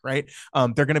click, right?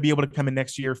 They're going to be able to come in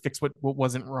next year, fix what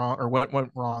wasn't wrong or what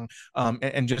went wrong,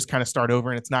 and just kind of start over.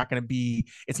 And it's not going to be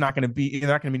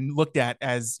looked at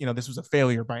as this was a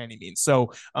failure by any means.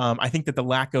 So I think that the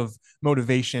lack of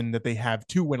motivation that they have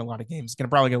to win a lot of games is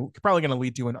probably going to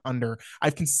lead to an under.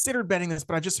 I've considered betting this,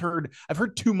 but I've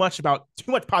heard too much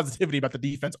positivity about the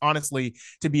defense, honestly,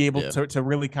 to be able to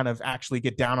really kind of actually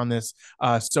get down on this.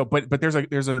 But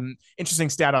there's an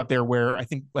interesting stat out there where I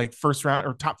think like first round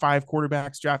or top 5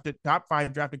 drafted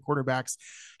quarterbacks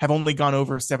have only gone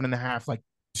over 7.5, like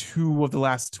 2 of the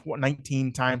last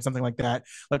 19 times, something like that.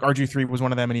 Like RG3 was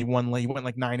one of them, and he went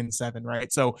like 9-7,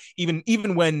 right? So even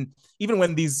when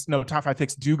these top 5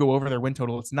 picks do go over their win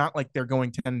total, it's not like they're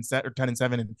going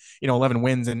 10-7 and 11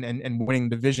 wins and winning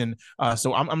division.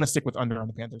 So I'm gonna stick with under on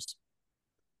the Panthers.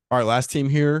 All right, last team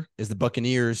here is the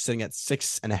Buccaneers, sitting at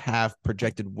 6.5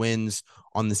 projected wins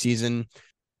on the season.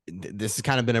 This has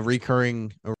kind of been a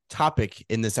recurring topic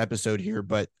in this episode here,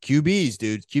 but QBs,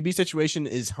 dude, QB situation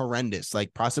is horrendous.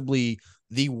 Like possibly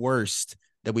the worst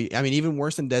even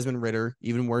worse than Desmond Ridder,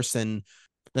 even worse than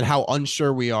how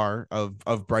unsure we are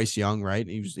of Bryce Young, right?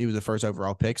 He was the first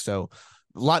overall pick. So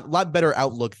a lot better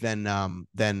outlook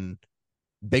than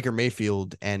Baker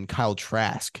Mayfield and Kyle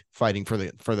Trask fighting for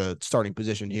the starting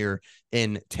position here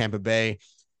in Tampa Bay.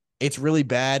 It's really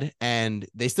bad, and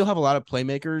they still have a lot of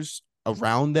playmakers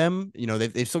around them.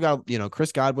 They've still got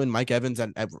Chris Godwin, Mike Evans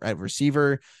at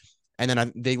receiver, and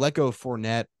then they let go of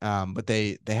Fournette, but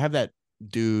they have that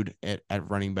dude at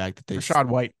running back that Rachaad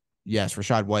White. Yes,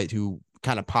 Rachaad White, who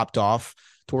kind of popped off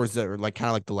towards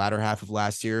the latter half of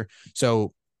last year.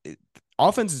 So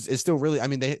offense is still really, I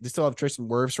mean, they still have Tristan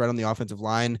Wirfs right on the offensive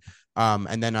line.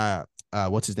 And then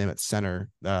what's his name at center?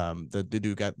 The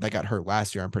dude got hurt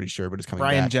last year, I'm pretty sure, but it's coming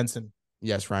Ryan back. Jensen.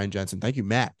 Yes, Ryan Jensen. Thank you,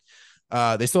 Matt.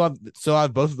 They still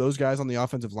have both of those guys on the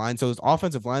offensive line. So this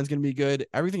offensive line is going to be good.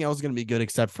 Everything else is going to be good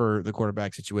except for the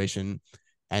quarterback situation.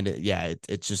 And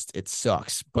it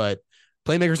sucks. But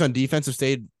playmakers on defense have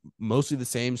stayed mostly the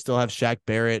same. Still have Shaq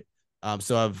Barrett.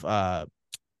 Still have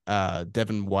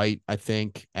Devin White, I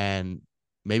think, and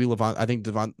maybe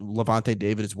Levante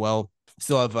David as well.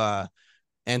 Still have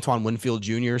Antoine Winfield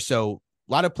Jr. So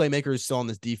a lot of playmakers still on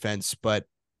this defense, but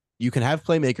you can have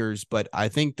playmakers. But I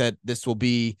think that this will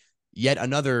be yet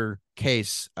another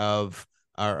case of,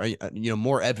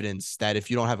 more evidence that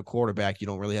if you don't have a quarterback, you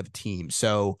don't really have a team.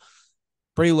 So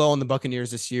pretty low on the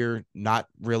Buccaneers this year. Not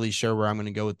really sure where I'm going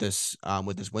to go with this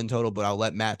win total, but I'll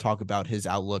let Matt talk about his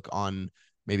outlook on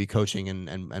maybe coaching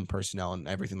and personnel and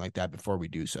everything like that before we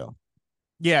do so.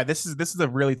 Yeah, this is a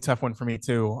really tough one for me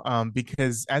too,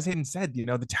 because as Hayden said,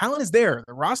 the talent is there,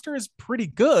 the roster is pretty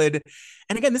good,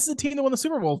 and again, this is a team that won the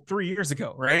Super Bowl 3 years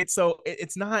ago, right? So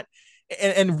it's not,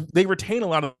 and they retain a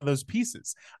lot of those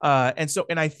pieces,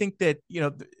 and I think that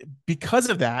because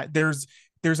of that, there's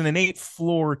an innate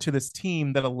floor to this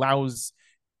team that allows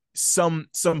some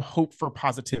hope for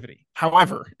positivity.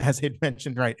 However, as I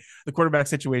mentioned, right, the quarterback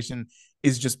situation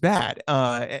is just bad.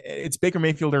 It's Baker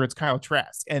Mayfield or it's Kyle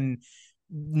Trask, and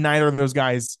neither of those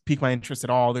guys pique my interest at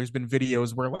all. There's been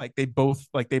videos where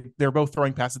they're both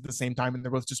throwing passes at the same time and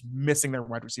they're both just missing their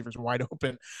wide receivers wide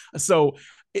open. So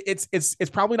it's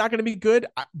probably not going to be good.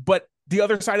 But the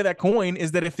other side of that coin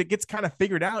is that if it gets kind of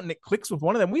figured out and it clicks with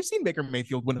one of them, we've seen Baker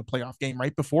Mayfield win a playoff game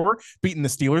right before, beating the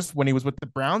Steelers when he was with the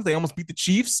Browns. They almost beat the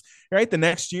Chiefs right the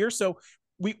next year. So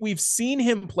we've seen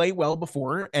him play well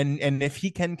before, and if he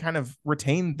can kind of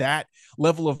retain that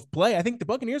level of play, I think the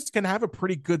Buccaneers can have a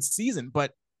pretty good season.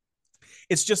 But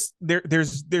it's just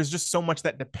there's just so much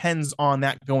that depends on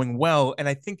that going well, and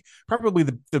I think probably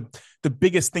the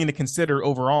biggest thing to consider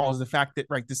overall is the fact that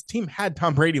this team had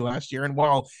Tom Brady last year, and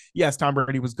while yes, Tom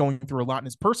Brady was going through a lot in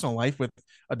his personal life with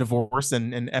a divorce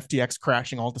and FTX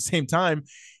crashing all at the same time,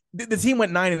 the team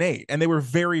went 9-8 and they were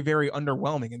very, very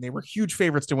underwhelming, and they were huge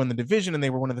favorites to win the division, and they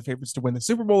were one of the favorites to win the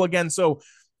Super Bowl again. So,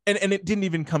 and it didn't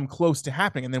even come close to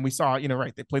happening. And then we saw,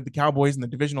 they played the Cowboys in the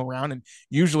divisional round and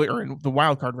usually, or in the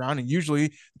wild card round. And usually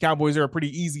the Cowboys are a pretty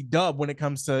easy dub when it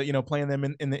comes to, playing them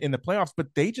in the playoffs, but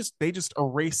they just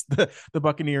erased the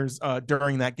Buccaneers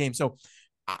during that game. So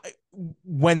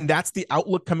when that's the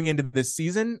outlook coming into this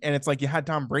season, and it's like you had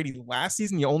Tom Brady last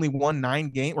season, you only won 9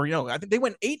 games, or I think they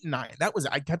went 8-9. That was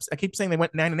I keep saying they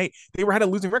went 9-8. They had a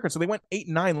losing record, so they went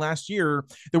 8-9 last year.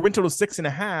 Their win total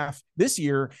 6.5 this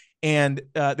year, and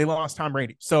they lost Tom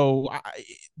Brady. So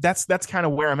that's kind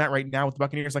of where I'm at right now with the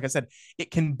Buccaneers. Like I said,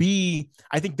 it can be.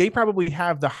 I think they probably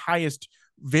have the highest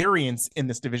variance in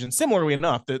this division. Similarly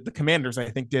enough, the Commanders, I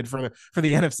think, did for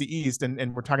the NFC East,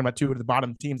 and we're talking about two of the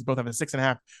bottom teams, both have a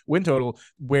 6.5 win total,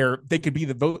 where they could be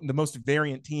the most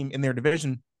variant team in their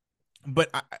division.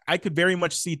 But I could very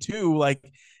much see too,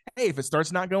 like, hey, if it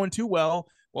starts not going too well,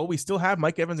 we still have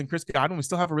Mike Evans and Chris Godwin. We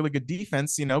still have a really good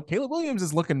defense. Caleb Williams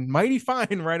is looking mighty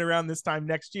fine right around this time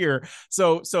next year.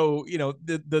 So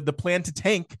the plan to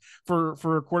tank for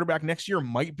a quarterback next year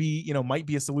might be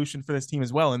a solution for this team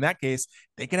as well. In that case,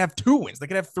 they could have 2 wins, they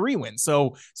could have 3 wins.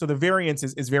 So the variance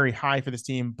is very high for this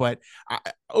team. But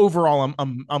overall,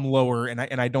 I'm lower, and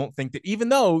I don't think that, even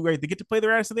though they get to play the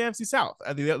rest of the NFC South,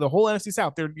 the whole NFC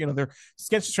South, their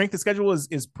strength of schedule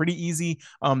is pretty easy.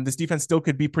 This defense still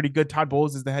could be pretty good. Todd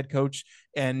Bowles is the head coach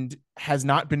and has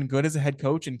not been good as a head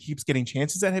coach and keeps getting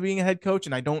chances at being a head coach.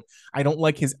 And I don't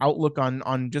like his outlook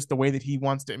on just the way that he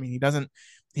wants to. I mean,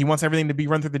 he wants everything to be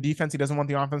run through the defense. He doesn't want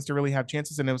the offense to really have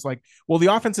chances. And it was like, well, the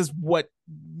offense is what,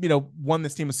 won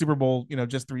this team a Super Bowl,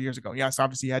 just 3 years ago. Yes,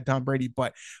 obviously he had Tom Brady,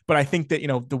 but I think that,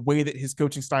 the way that his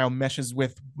coaching style meshes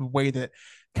with the way that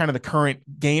kind of the current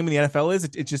game in the NFL is,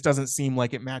 it just doesn't seem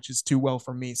like it matches too well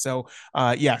for me. So,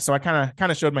 so I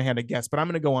kind of showed my hand, I guess, but I'm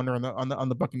going to go under on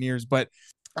the Buccaneers. But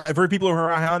I've heard people who are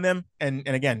high on them, and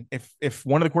again, if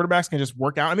one of the quarterbacks can just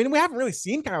work out, I mean, we haven't really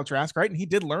seen Kyle Trask, right? And he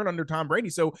did learn under Tom Brady,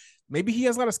 so maybe he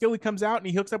has a lot of skill. He comes out and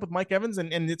he hooks up with Mike Evans,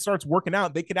 and it starts working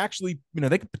out. They could actually,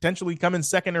 they could potentially come in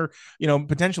second, or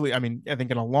potentially. I mean, I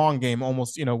think in a long game,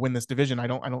 almost win this division. I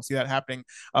don't see that happening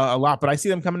a lot, but I see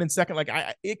them coming in second. Like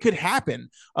it could happen,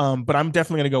 but I'm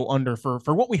definitely going to go under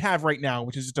for what we have right now,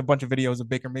 which is just a bunch of videos of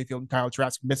Baker Mayfield and Kyle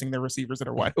Trask missing their receivers that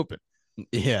are wide open.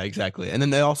 Yeah, exactly. And then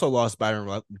they also lost Byron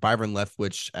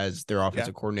Leftwich as their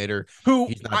offensive coordinator, who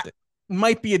he's not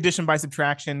might be addition by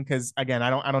subtraction, because again, I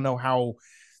don't know how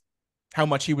how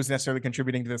much he was necessarily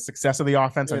contributing to the success of the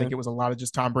offense. I Yeah. think it was a lot of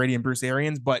just Tom Brady and Bruce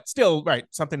Arians, but still, right,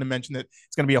 something to mention that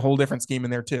it's going to be a whole different scheme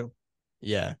in there too.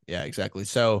 Yeah, yeah, exactly.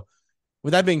 So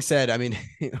with that being said, I mean,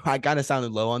 I kind of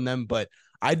sounded low on them, but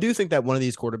I do think that one of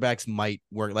these quarterbacks might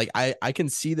work. Like I can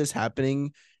see this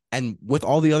happening, and with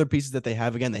all the other pieces that they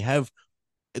have, again,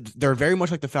 they're very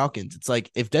much like the Falcons. It's like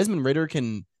if Desmond Ridder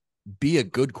can be a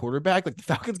good quarterback, like the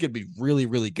Falcons could be really,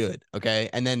 really good. Okay.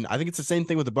 And then I think it's the same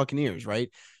thing with the Buccaneers, right?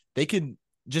 They could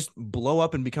just blow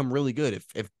up and become really good.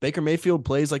 If Baker Mayfield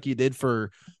plays like he did for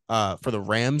the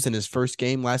Rams in his first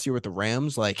game last year with the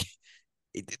Rams, like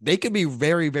they could be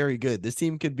very, very good. This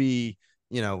team could be,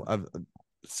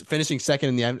 finishing second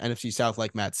in the NFC South,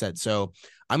 like Matt said. So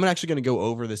I'm actually going to go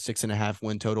over the 6.5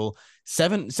 win total.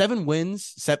 Seven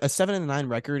wins, a 7-9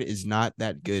 record is not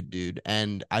that good, dude.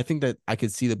 And I think that I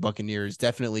could see the Buccaneers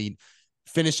definitely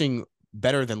finishing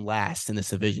better than last in this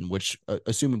division, which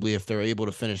assumably if they're able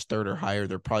to finish third or higher,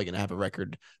 they're probably going to have a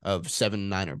record of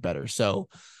 7-9 or better. So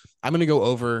I'm going to go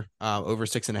over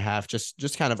 6.5.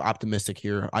 Just kind of optimistic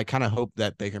here. I kind of hope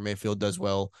that Baker Mayfield does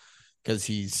well because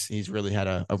he's really had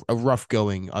a rough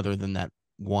going other than that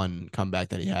one comeback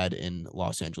that he had in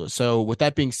Los Angeles. So with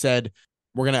that being said,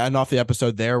 we're going to end off the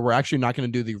episode there. We're actually not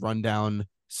going to do the rundown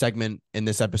segment in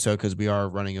this episode because we are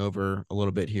running over a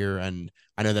little bit here. And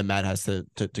I know that Matt has to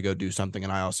go do something.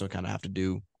 And I also kind of have to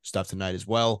do stuff tonight as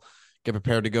well. Get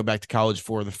prepared to go back to college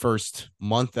for the first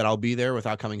month that I'll be there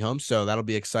without coming home. So that'll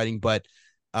be exciting. But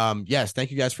yes, thank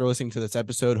you guys for listening to this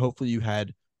episode. Hopefully you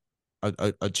had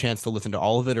a chance to listen to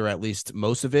all of it, or at least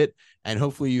most of it. And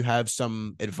hopefully you have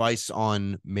some advice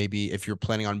on maybe if you're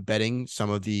planning on betting some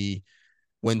of the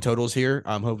win totals here.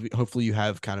 Hopefully you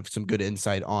have kind of some good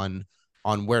insight on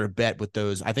where to bet with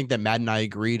those. I think that Matt and I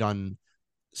agreed on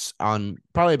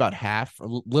probably about half, a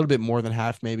little bit more than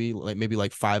half, maybe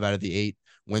like 5 out of the 8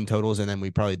 win totals. And then we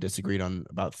probably disagreed on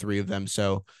about 3 of them.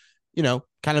 So,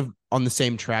 kind of on the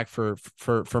same track for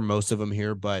most of them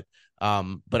here, but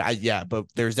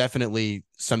there's definitely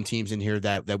some teams in here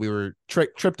that we were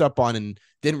tripped up on and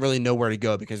didn't really know where to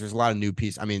go because there's a lot of new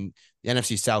pieces. I mean, the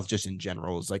NFC South just in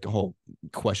general is like a whole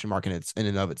question mark in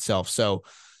and of itself. So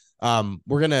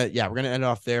we're gonna end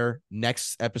off there.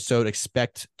 Next episode,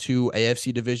 expect 2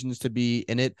 AFC divisions to be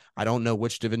in it. I don't know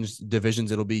which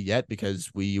divisions it'll be yet because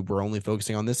we were only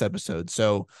focusing on this episode.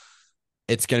 So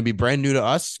it's going to be brand new to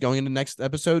us going into next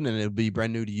episode, and it'll be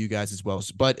brand new to you guys as well.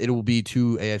 But it will be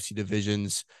 2 AFC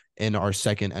divisions in our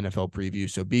second NFL preview.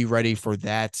 So be ready for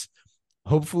that.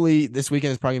 Hopefully this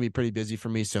weekend is probably gonna be pretty busy for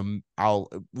me. So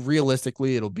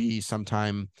it'll be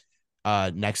sometime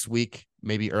next week,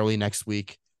 maybe early next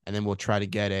week. And then we'll try to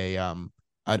get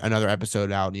another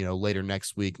episode out, later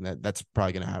next week. And that's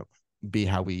probably going to be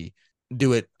how we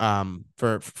do it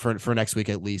for next week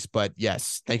at least. But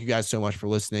yes, thank you guys so much for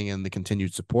listening and the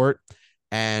continued support.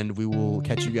 And we will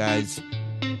catch you guys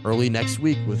early next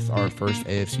week with our first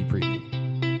AFC preview.